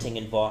fighting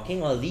and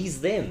barking. Are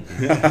these them?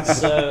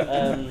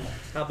 So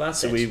how about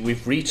So that?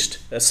 we've reached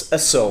a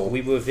soul.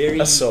 We were very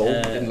a soul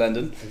in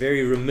London.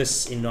 very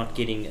remiss in not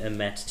getting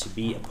Matt to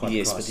be a podcast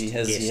Yes, but he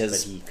has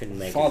guest, but he couldn't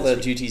make father it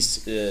this week.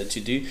 duties to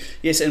do.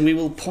 Yes, and we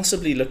will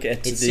possibly look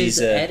at It these.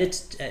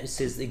 says it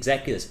says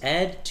exactly this.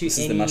 Add to This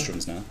is the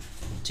mushrooms now.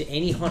 to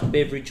any hot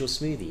beverage or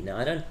smoothie. Now,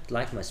 I don't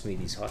like my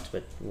smoothies hot,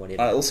 but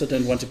whatever. I also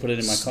don't want to put it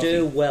in my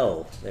Stir coffee.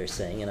 well, they're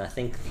saying, and I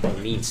think they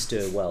mean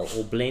stir well,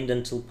 or blend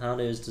until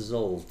powder is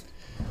dissolved.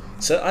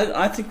 So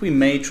I think we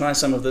may try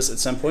some of this at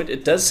some point.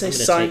 It does say I'm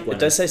gonna take one. it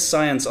does say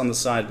science on the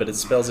side, but it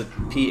spells it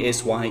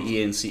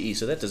PSYENCE,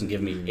 so that doesn't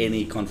give me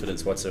any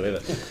confidence whatsoever.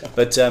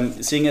 But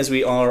seeing as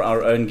we are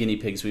our own guinea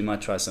pigs, we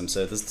might try some.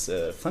 So this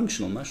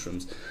functional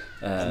mushrooms.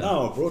 And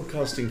now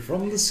broadcasting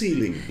from the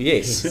ceiling.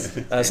 Yes.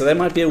 So that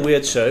might be a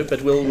weird show,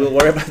 but we'll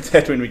worry about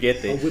that when we get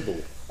A there.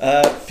 wibble.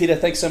 Peter,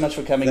 thanks so much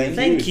for coming in.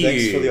 Thank you.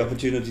 Thanks for the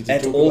opportunity to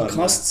At talk All about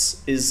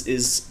Costs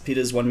is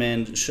Peter's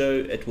one-man show.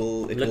 It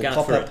will Look out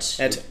pop for up it.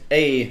 at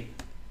a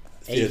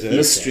theatre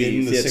Mystery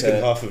in the theatre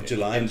second half of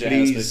July. in Please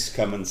Johannesburg.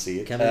 come and see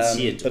it. Come and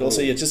see it. But also,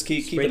 all. yeah, just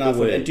keep Spread an eye the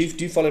for it. word. And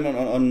do follow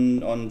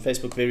him on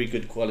Facebook. Very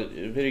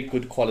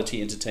good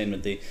quality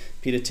entertainment there,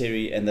 Peter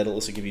Terry, and that'll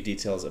also give you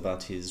details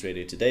about his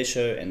Radio Today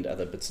show and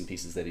other bits and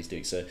pieces that he's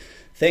doing. So,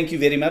 thank you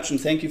very much, and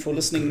thank you for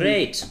listening.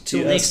 Great. to Till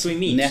us, next we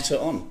meet. Natter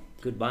on.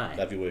 Goodbye.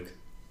 Love your work.